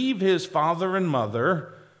will leave his father and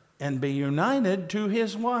mother and be united to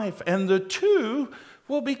his wife, and the two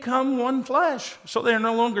will become one flesh. So they're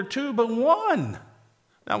no longer two, but one.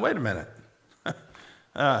 Now, wait a minute.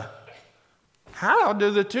 How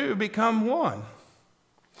do the two become one?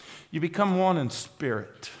 You become one in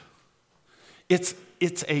spirit. It's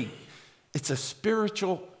a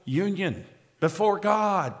spiritual union before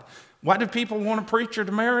God. Why do people want a preacher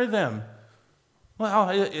to marry them?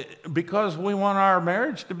 Well, because we want our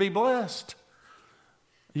marriage to be blessed.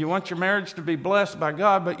 You want your marriage to be blessed by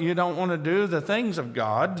God, but you don't want to do the things of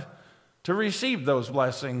God to receive those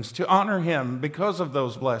blessings, to honor Him because of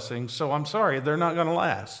those blessings. So I'm sorry, they're not going to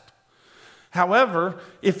last. However,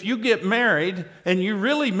 if you get married and you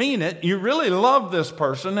really mean it, you really love this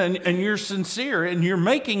person, and you're sincere, and you're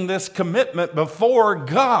making this commitment before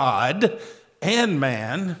God and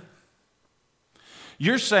man,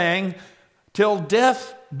 you're saying, till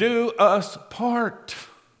death do us part.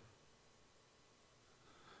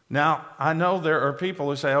 Now, I know there are people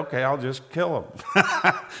who say, okay, I'll just kill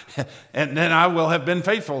them. And then I will have been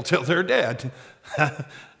faithful till they're dead.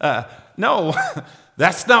 No,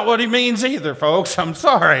 that's not what he means either, folks. I'm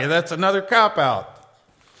sorry. That's another cop-out.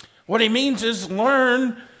 What he means is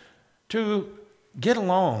learn to get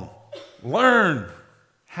along. Learn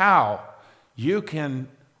how you can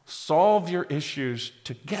solve your issues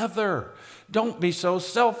together. Don't be so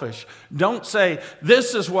selfish. Don't say,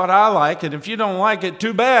 this is what I like, and if you don't like it,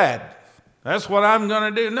 too bad. That's what I'm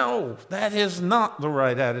going to do. No, that is not the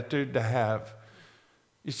right attitude to have.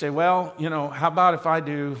 You say, well, how about if I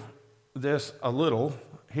do this a little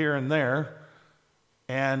here and there,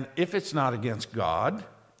 and if it's not against God,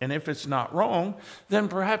 and if it's not wrong, then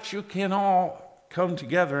perhaps you can all come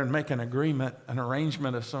together and make an agreement, an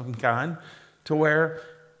arrangement of some kind, to where,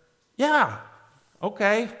 yeah,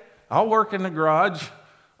 okay, I'll work in the garage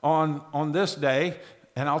on this day,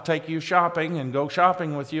 and I'll take you shopping and go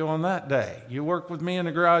shopping with you on that day. You work with me in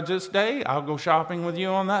the garage this day, I'll go shopping with you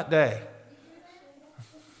on that day.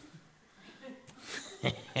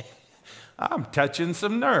 I'm touching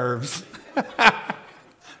some nerves.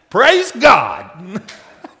 Praise God.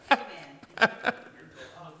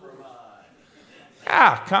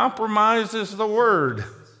 Yeah, compromise is the word.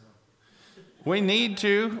 We need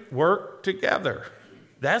to work together.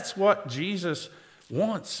 That's what Jesus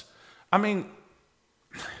wants. I mean,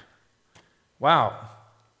 wow.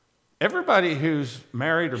 Everybody who's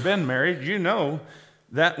married or been married, you know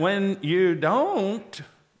that when you don't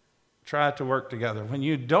try to work together, when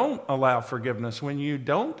you don't allow forgiveness, when you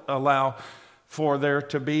don't allow for there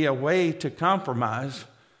to be a way to compromise,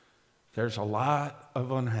 there's a lot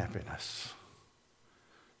of unhappiness.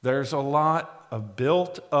 There's a lot of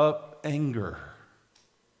built up anger.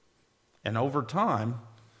 And over time,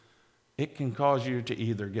 it can cause you to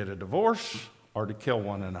either get a divorce or to kill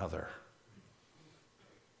one another.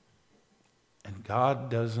 And God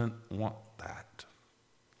doesn't want that.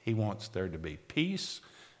 He wants there to be peace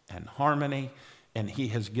and harmony, and He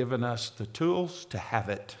has given us the tools to have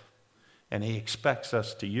it, and He expects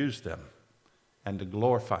us to use them and to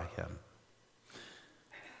glorify Him.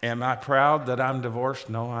 Am I proud that I'm divorced?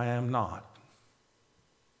 No, I am not.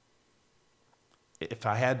 If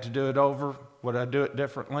I had to do it over, would I do it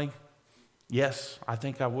differently? Yes, I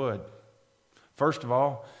think I would. First of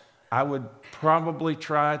all, I would probably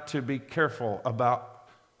try to be careful about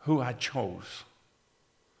who I chose.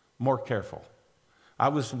 More careful. I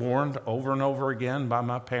was warned over and over again by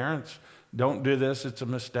my parents, don't do this, it's a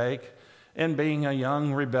mistake. And being a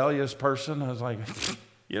young, rebellious person, I was like,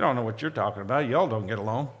 you don't know what you're talking about. Y'all don't get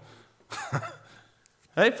along.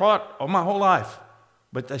 They fought my whole life,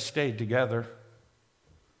 but they stayed together.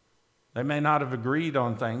 They may not have agreed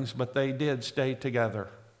on things, but they did stay together.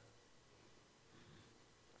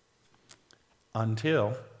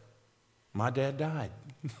 Until my dad died.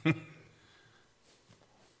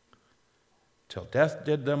 Till death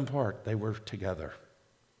did them part, they were together.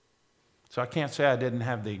 So I can't say I didn't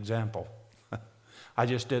have the example. I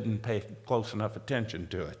just didn't pay close enough attention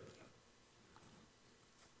to it.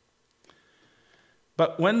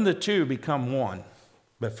 But when the two become one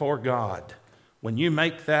before God, when you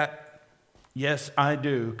make that, yes, I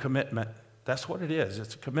do, commitment, that's what it is.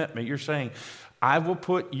 It's a commitment. You're saying, I will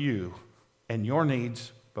put you and your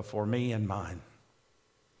needs before me and mine.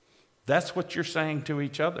 That's what you're saying to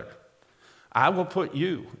each other. I will put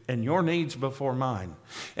you and your needs before mine.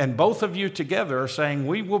 And both of you together are saying,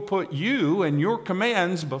 we will put you and your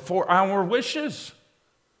commands before our wishes.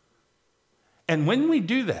 And when we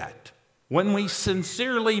do that, when we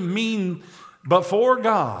sincerely mean before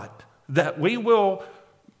God that we will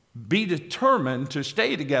be determined to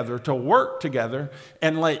stay together, to work together,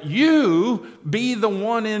 and let you be the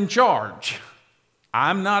one in charge.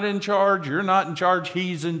 I'm not in charge, you're not in charge,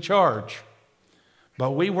 he's in charge.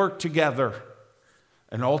 But we work together.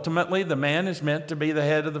 And ultimately, the man is meant to be the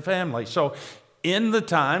head of the family. So in the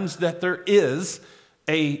times that there is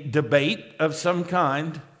a debate of some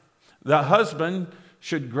kind, the husband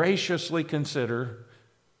should graciously consider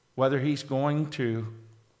whether he's going to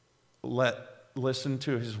listen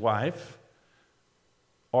to his wife,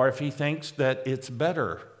 or if he thinks that it's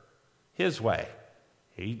better his way.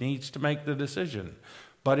 He needs to make the decision.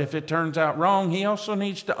 But if it turns out wrong, he also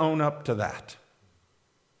needs to own up to that.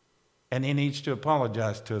 And he needs to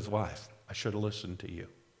apologize to his wife. I should have listened to you.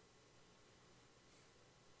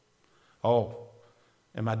 Oh,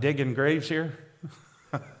 am I digging graves here?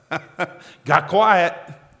 Got quiet.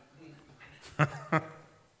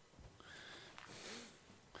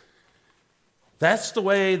 That's the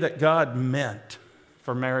way that God meant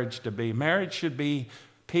for marriage to be. Marriage should be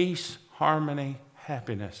peace, harmony,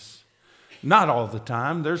 happiness. Not all the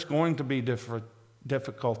time. There's going to be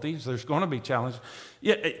difficulties. There's going to be challenges.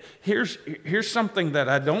 Yeah, here's something that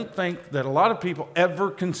I don't think that a lot of people ever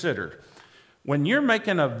consider. When you're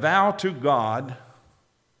making a vow to God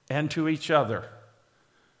and to each other,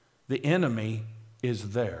 the enemy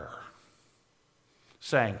is there,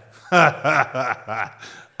 saying, I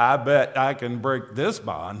bet I can break this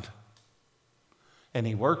bond. And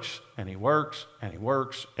he works, and he works, and he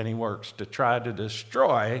works, and he works to try to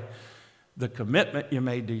destroy the commitment you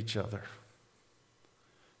made to each other.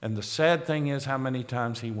 And the sad thing is how many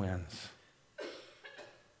times he wins.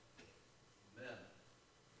 Amen.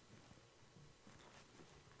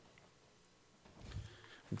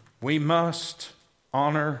 We must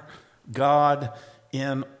honor God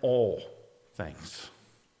in all things.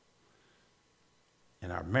 In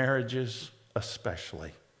our marriages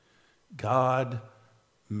especially. God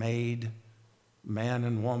made man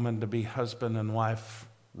and woman to be husband and wife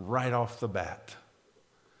right off the bat.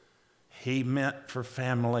 He meant for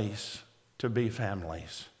families to be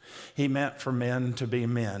families. He meant for men to be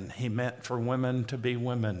men. He meant for women to be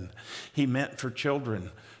women. He meant for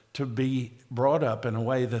children to be brought up in a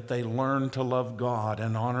way that they learn to love God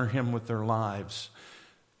and honor Him with their lives.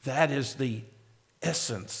 That is the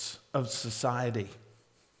essence of society.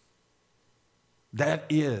 That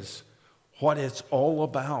is what it's all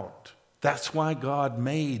about. That's why God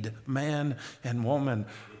made man and woman,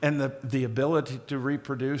 and the ability to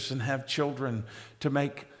reproduce and have children, to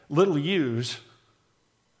make little yous.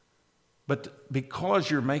 But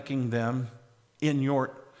because you're making them in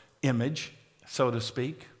your image, so to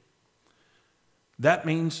speak, that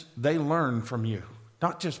means they learn from you.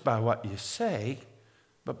 Not just by what you say,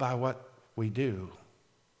 but by what we do.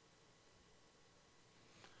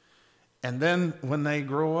 And then when they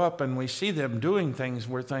grow up and we see them doing things,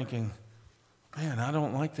 we're thinking, man, I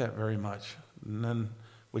don't like that very much. And then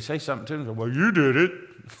we say something to them, well, you did it.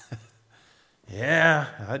 Yeah,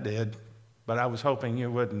 I did, but I was hoping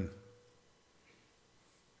you wouldn't.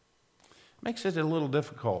 Makes it a little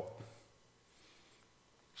difficult.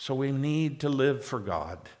 So we need to live for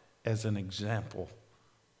God as an example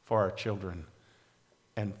for our children.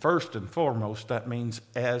 And first and foremost, that means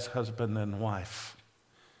as husband and wife.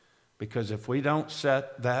 Because if we don't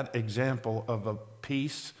set that example of a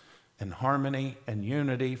peace and harmony and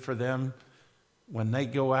unity for them, when they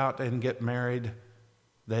go out and get married,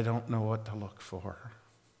 they don't know what to look for.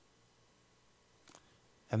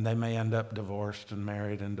 And they may end up divorced and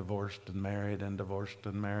married and divorced and married and divorced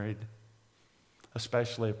and married,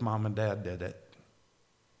 especially if mom and dad did it.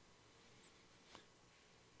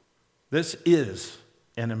 This is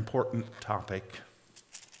an important topic.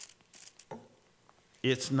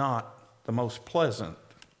 It's not the most pleasant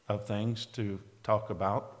of things to talk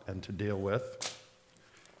about and to deal with.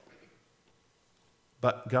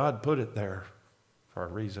 But God put it there for a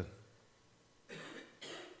reason.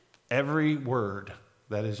 Every word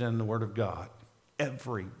that is in the Word of God,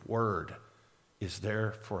 every word is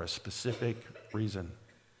there for a specific reason.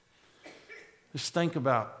 Just think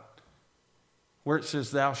about where it says,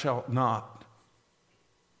 thou shalt not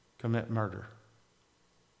commit murder.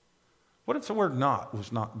 What if the word not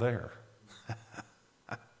was not there?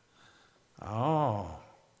 Oh,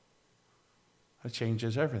 that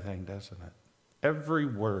changes everything, doesn't it? Every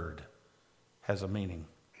word has a meaning.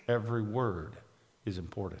 Every word is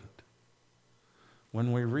important.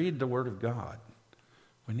 When we read the Word of God,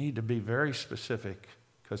 we need to be very specific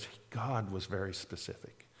because God was very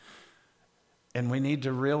specific. And we need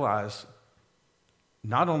to realize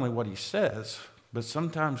not only what He says, but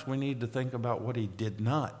sometimes we need to think about what He did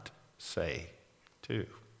not say too.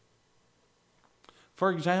 For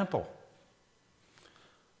example,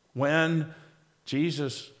 when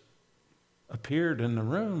Jesus appeared in the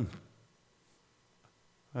room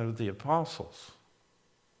of the apostles,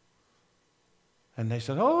 and they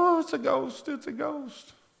said, "Oh, it's a ghost, it's a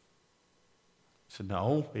ghost." He said,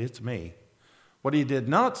 "No, it's me." What he did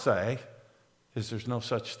not say is there's no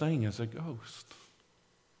such thing as a ghost.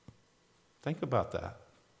 Think about that.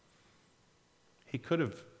 He could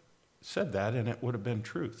have said that and it would have been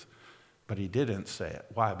truth, but he didn't say it.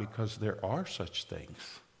 Why? Because there are such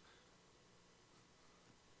things.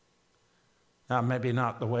 Now, maybe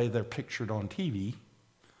not the way they're pictured on TV,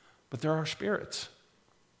 but there are spirits.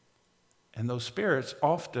 And those spirits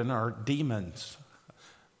often are demons,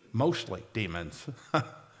 mostly demons.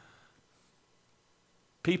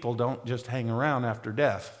 People don't just hang around after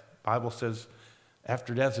death. The Bible says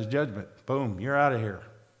after death is judgment. Boom, you're out of here.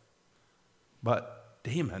 But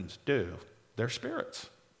demons do. They're spirits.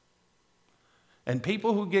 And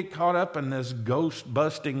people who get caught up in this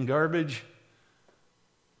ghost-busting garbage,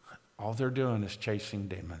 all they're doing is chasing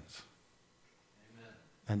demons. Amen.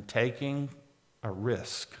 And taking a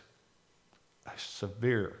risk, a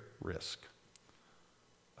severe risk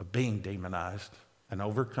of being demonized and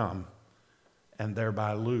overcome and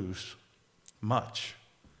thereby lose much,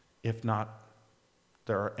 if not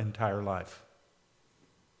their entire life.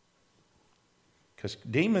 Because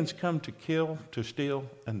demons come to kill, to steal,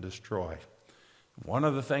 and destroy. One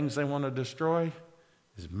of the things they want to destroy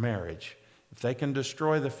is marriage. If they can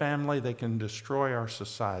destroy the family, they can destroy our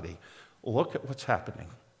society. Look at what's happening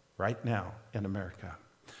right now in America.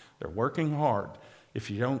 They're working hard.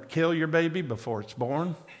 If you don't kill your baby before it's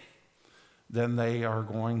born, then they are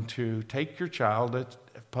going to take your child at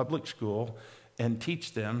public school and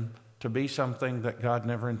teach them to be something that God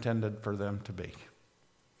never intended for them to be.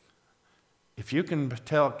 If you can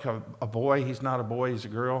tell a boy he's not a boy, he's a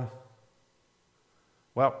girl,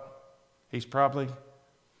 well, he's probably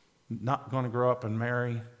not going to grow up and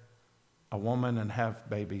marry a woman and have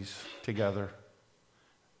babies together.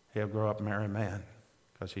 He'll grow up and marry a man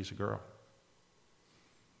because he's a girl.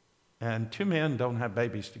 And two men don't have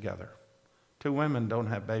babies together. Two women don't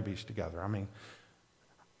have babies together. I mean,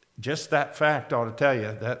 just that fact ought to tell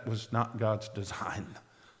you that was not God's design.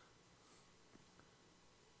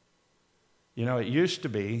 You know, it used to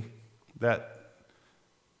be that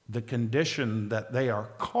the condition that they are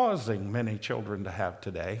causing many children to have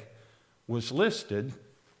today was listed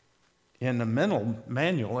in the mental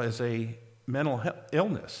manual as a mental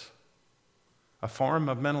illness, a form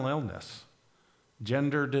of mental illness,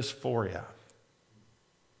 gender dysphoria.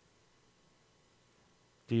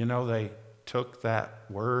 Do you know they took that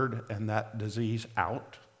word and that disease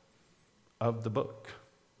out of the book,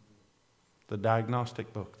 the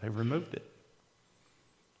diagnostic book? They removed it.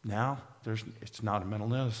 Now, it's not a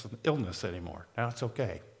mental illness anymore. Now it's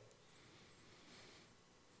okay.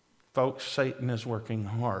 Folks, Satan is working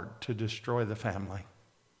hard to destroy the family.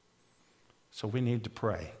 So we need to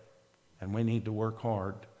pray, and we need to work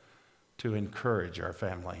hard to encourage our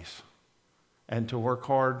families and to work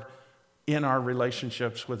hard in our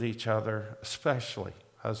relationships with each other, especially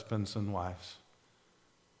husbands and wives.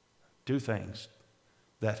 Do things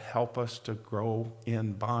that help us to grow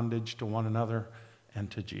in bondage to one another and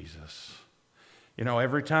to Jesus. You know,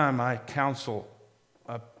 every time I counsel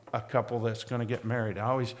a couple that's going to get married, I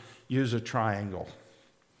always use a triangle.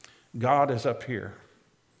 God is up here.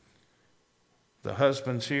 The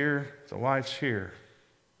husband's here, the wife's here.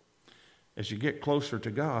 As you get closer to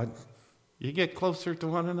God, you get closer to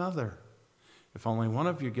one another. If only one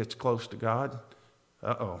of you gets close to God,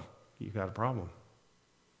 you got a problem.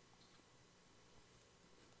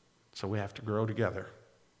 So we have to grow together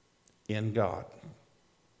in God.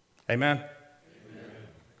 Amen?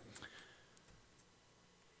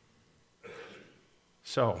 Amen.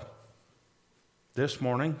 So, this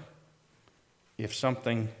morning, if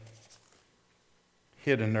something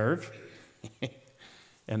hit a nerve,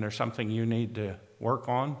 and there's something you need to work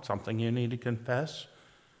on, something you need to confess,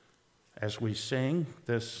 as we sing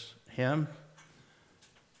this hymn,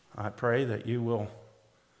 I pray that you will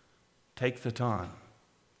take the time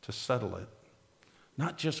to settle it.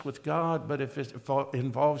 Not just with God, but if it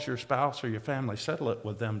involves your spouse or your family, settle it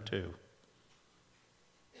with them too.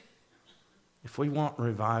 If we want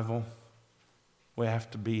revival, we have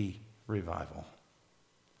to be revival.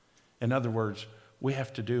 In other words, we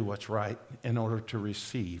have to do what's right in order to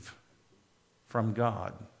receive from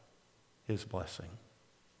God His blessing.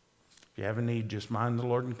 If you have a need, just mind the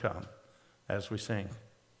Lord and come as we sing.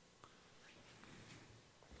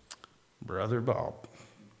 Brother Bob.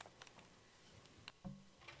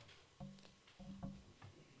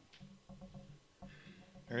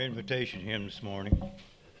 Our invitation hymn this morning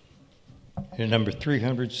is number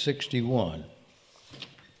 361.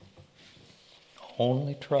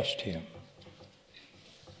 Only trust him.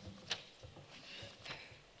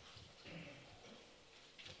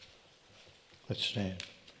 Let's stand.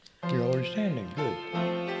 You're already standing. Good.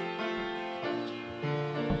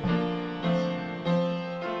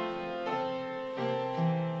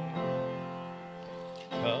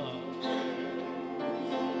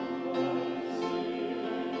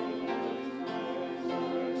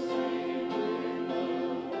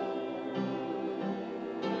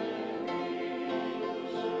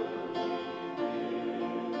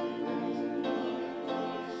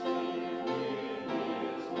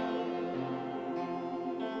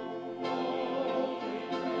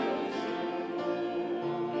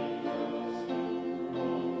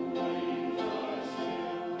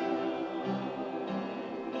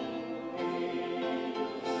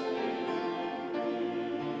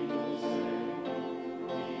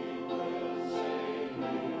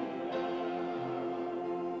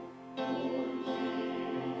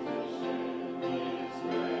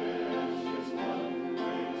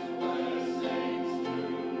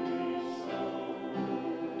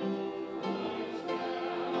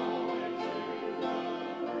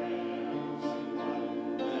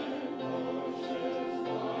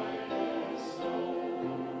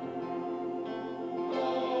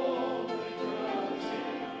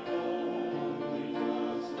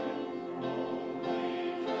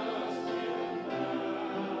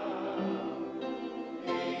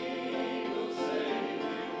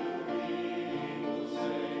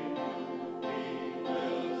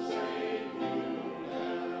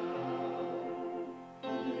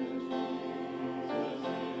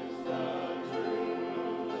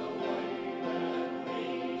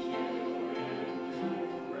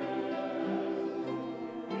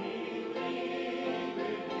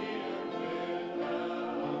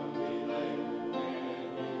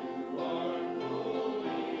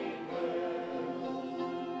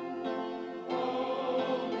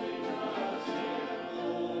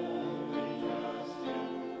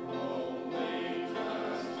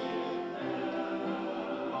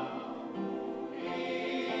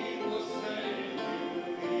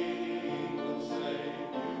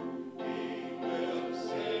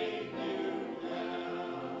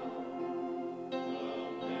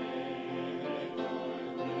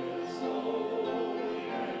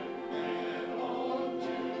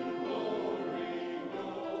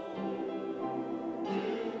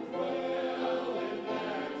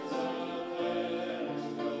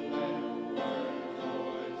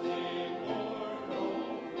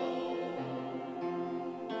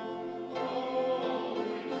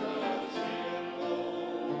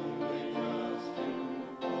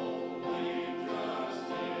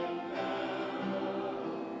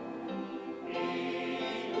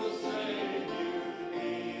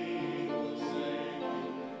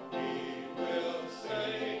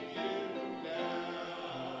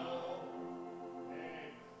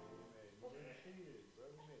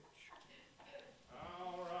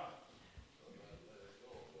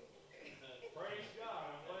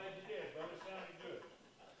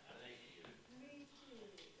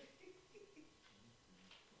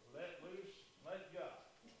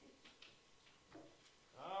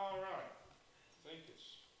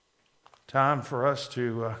 Time for us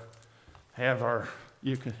to have our,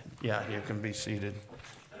 you can be seated.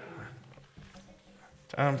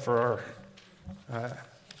 Time for our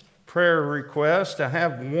prayer request. I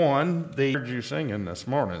have one. They heard you singing this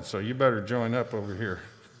morning, so you better join up over here.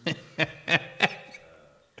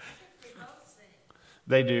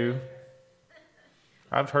 They do.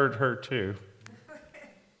 I've heard her too.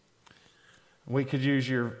 We could use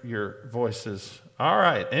your voices. All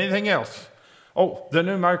right. Anything else? Oh, the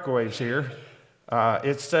new microwave's here.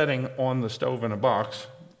 It's setting on the stove in a box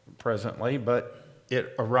presently, but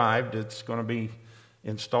it arrived. It's going to be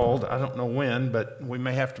installed. I don't know when, but we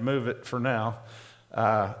may have to move it for now.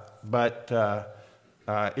 But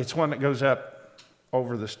it's one that goes up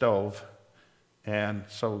over the stove. And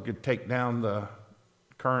so we could take down the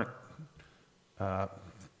current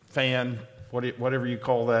fan, whatever you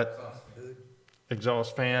call that,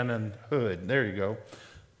 exhaust fan and hood. There you go.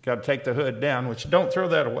 Got to take the hood down, which don't throw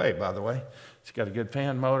that away, by the way. It's got a good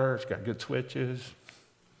fan motor. It's got good switches.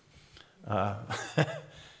 So,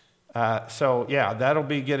 yeah, that'll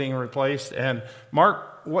be getting replaced. And,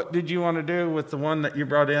 Mark, what did you want to do with the one that you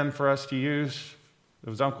brought in for us to use? It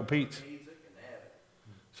was Uncle Pete's.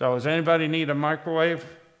 So does anybody need a microwave? Or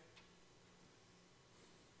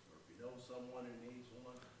if you know someone who needs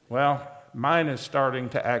one. Well, mine is starting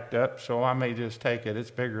to act up, so I may just take it. It's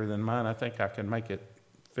bigger than mine. I think I can make it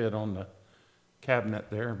fit on the cabinet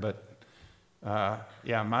there. But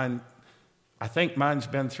yeah, mine, I think mine's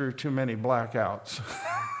been through too many blackouts,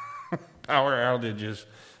 power outages.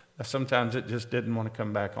 Sometimes it just didn't want to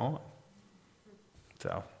come back on.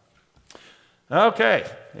 So, okay,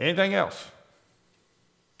 anything else?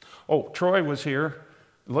 Oh, Troy was here,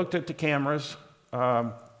 looked at the cameras.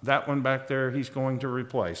 That one back there, he's going to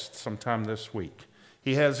replace sometime this week.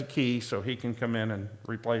 He has a key, so he can come in and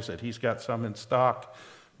replace it. He's got some in stock,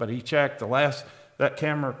 but he checked that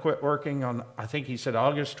camera quit working on, I think he said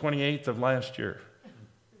August 28th of last year.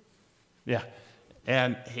 Yeah.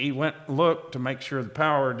 And he went and looked to make sure the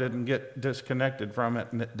power didn't get disconnected from it,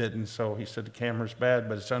 and it didn't. So he said the camera's bad,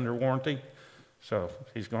 but it's under warranty. So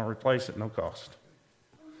he's going to replace it, no cost.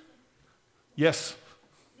 Yes?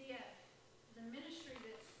 The ministry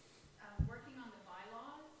that's working on the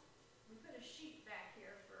bylaws, we put a sheet back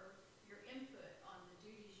here for your input on the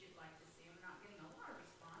duties you'd like to see. We're not getting a lot of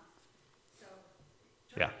response. So,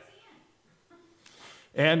 Yeah. us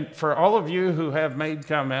in. And for all of you who have made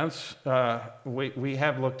comments, we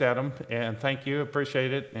have looked at them, and thank you,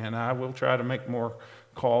 appreciate it, and I will try to make more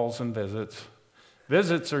calls and visits.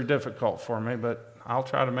 Visits are difficult for me, but I'll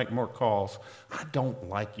try to make more calls. I don't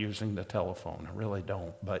like using the telephone, I really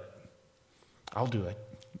don't, but I'll do it.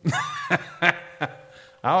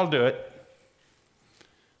 I'll do it.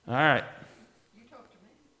 All right. You talk to me.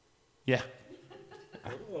 Yeah.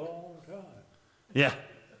 A long time. Yeah.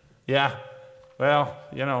 Yeah. Well,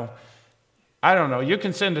 I don't know. You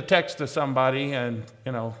can send a text to somebody and,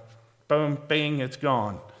 boom, bing, it's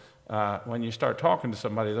gone. When you start talking to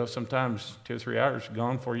somebody, though, sometimes 2 or 3 hours are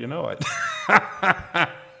gone before you know it.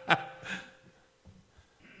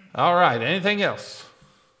 All right. Anything else?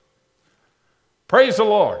 Praise the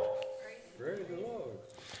Lord. Praise the Lord.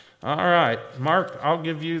 All right. Mark, I'll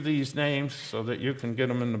give you these names so that you can get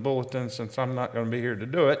them in the bulletin since I'm not going to be here to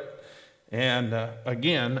do it. And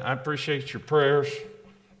again, I appreciate your prayers.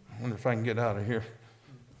 I wonder if I can get out of here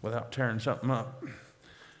without tearing something up.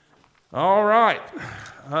 All right.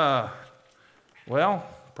 Well,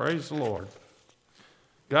 praise the Lord.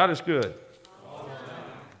 God is good.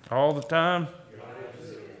 All the time.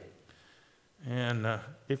 And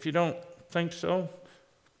if you don't think so,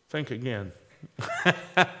 think again.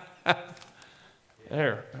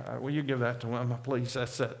 There. Will you give that to Wilma, please?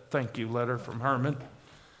 That's that thank you letter from Herman.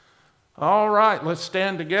 All right, let's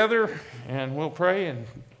stand together and we'll pray and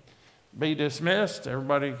be dismissed.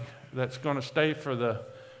 Everybody that's going to stay for the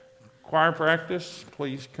choir practice,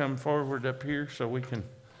 please come forward up here so we can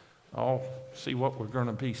all see what we're going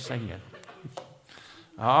to be singing.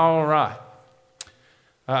 All right.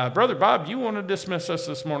 Brother Bob, you want to dismiss us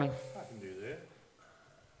this morning? I can do that.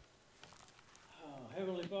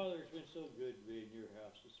 Heavenly Father, it's been so good to be in your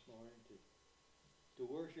house this morning, to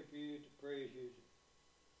worship you, to praise you,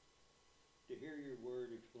 to hear your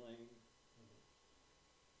word explained.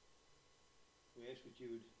 We ask that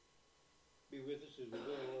you would be with us as we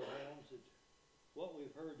go to our homes, that what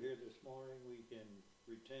we've heard here this morning we can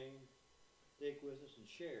retain, take with us, and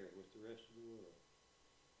share with the rest of the world.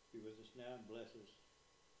 Be with us now and bless us.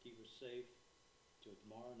 Keep us safe till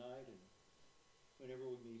tomorrow night and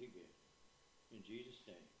whenever we meet again. In Jesus'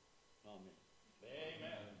 name, amen.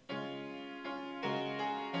 Amen.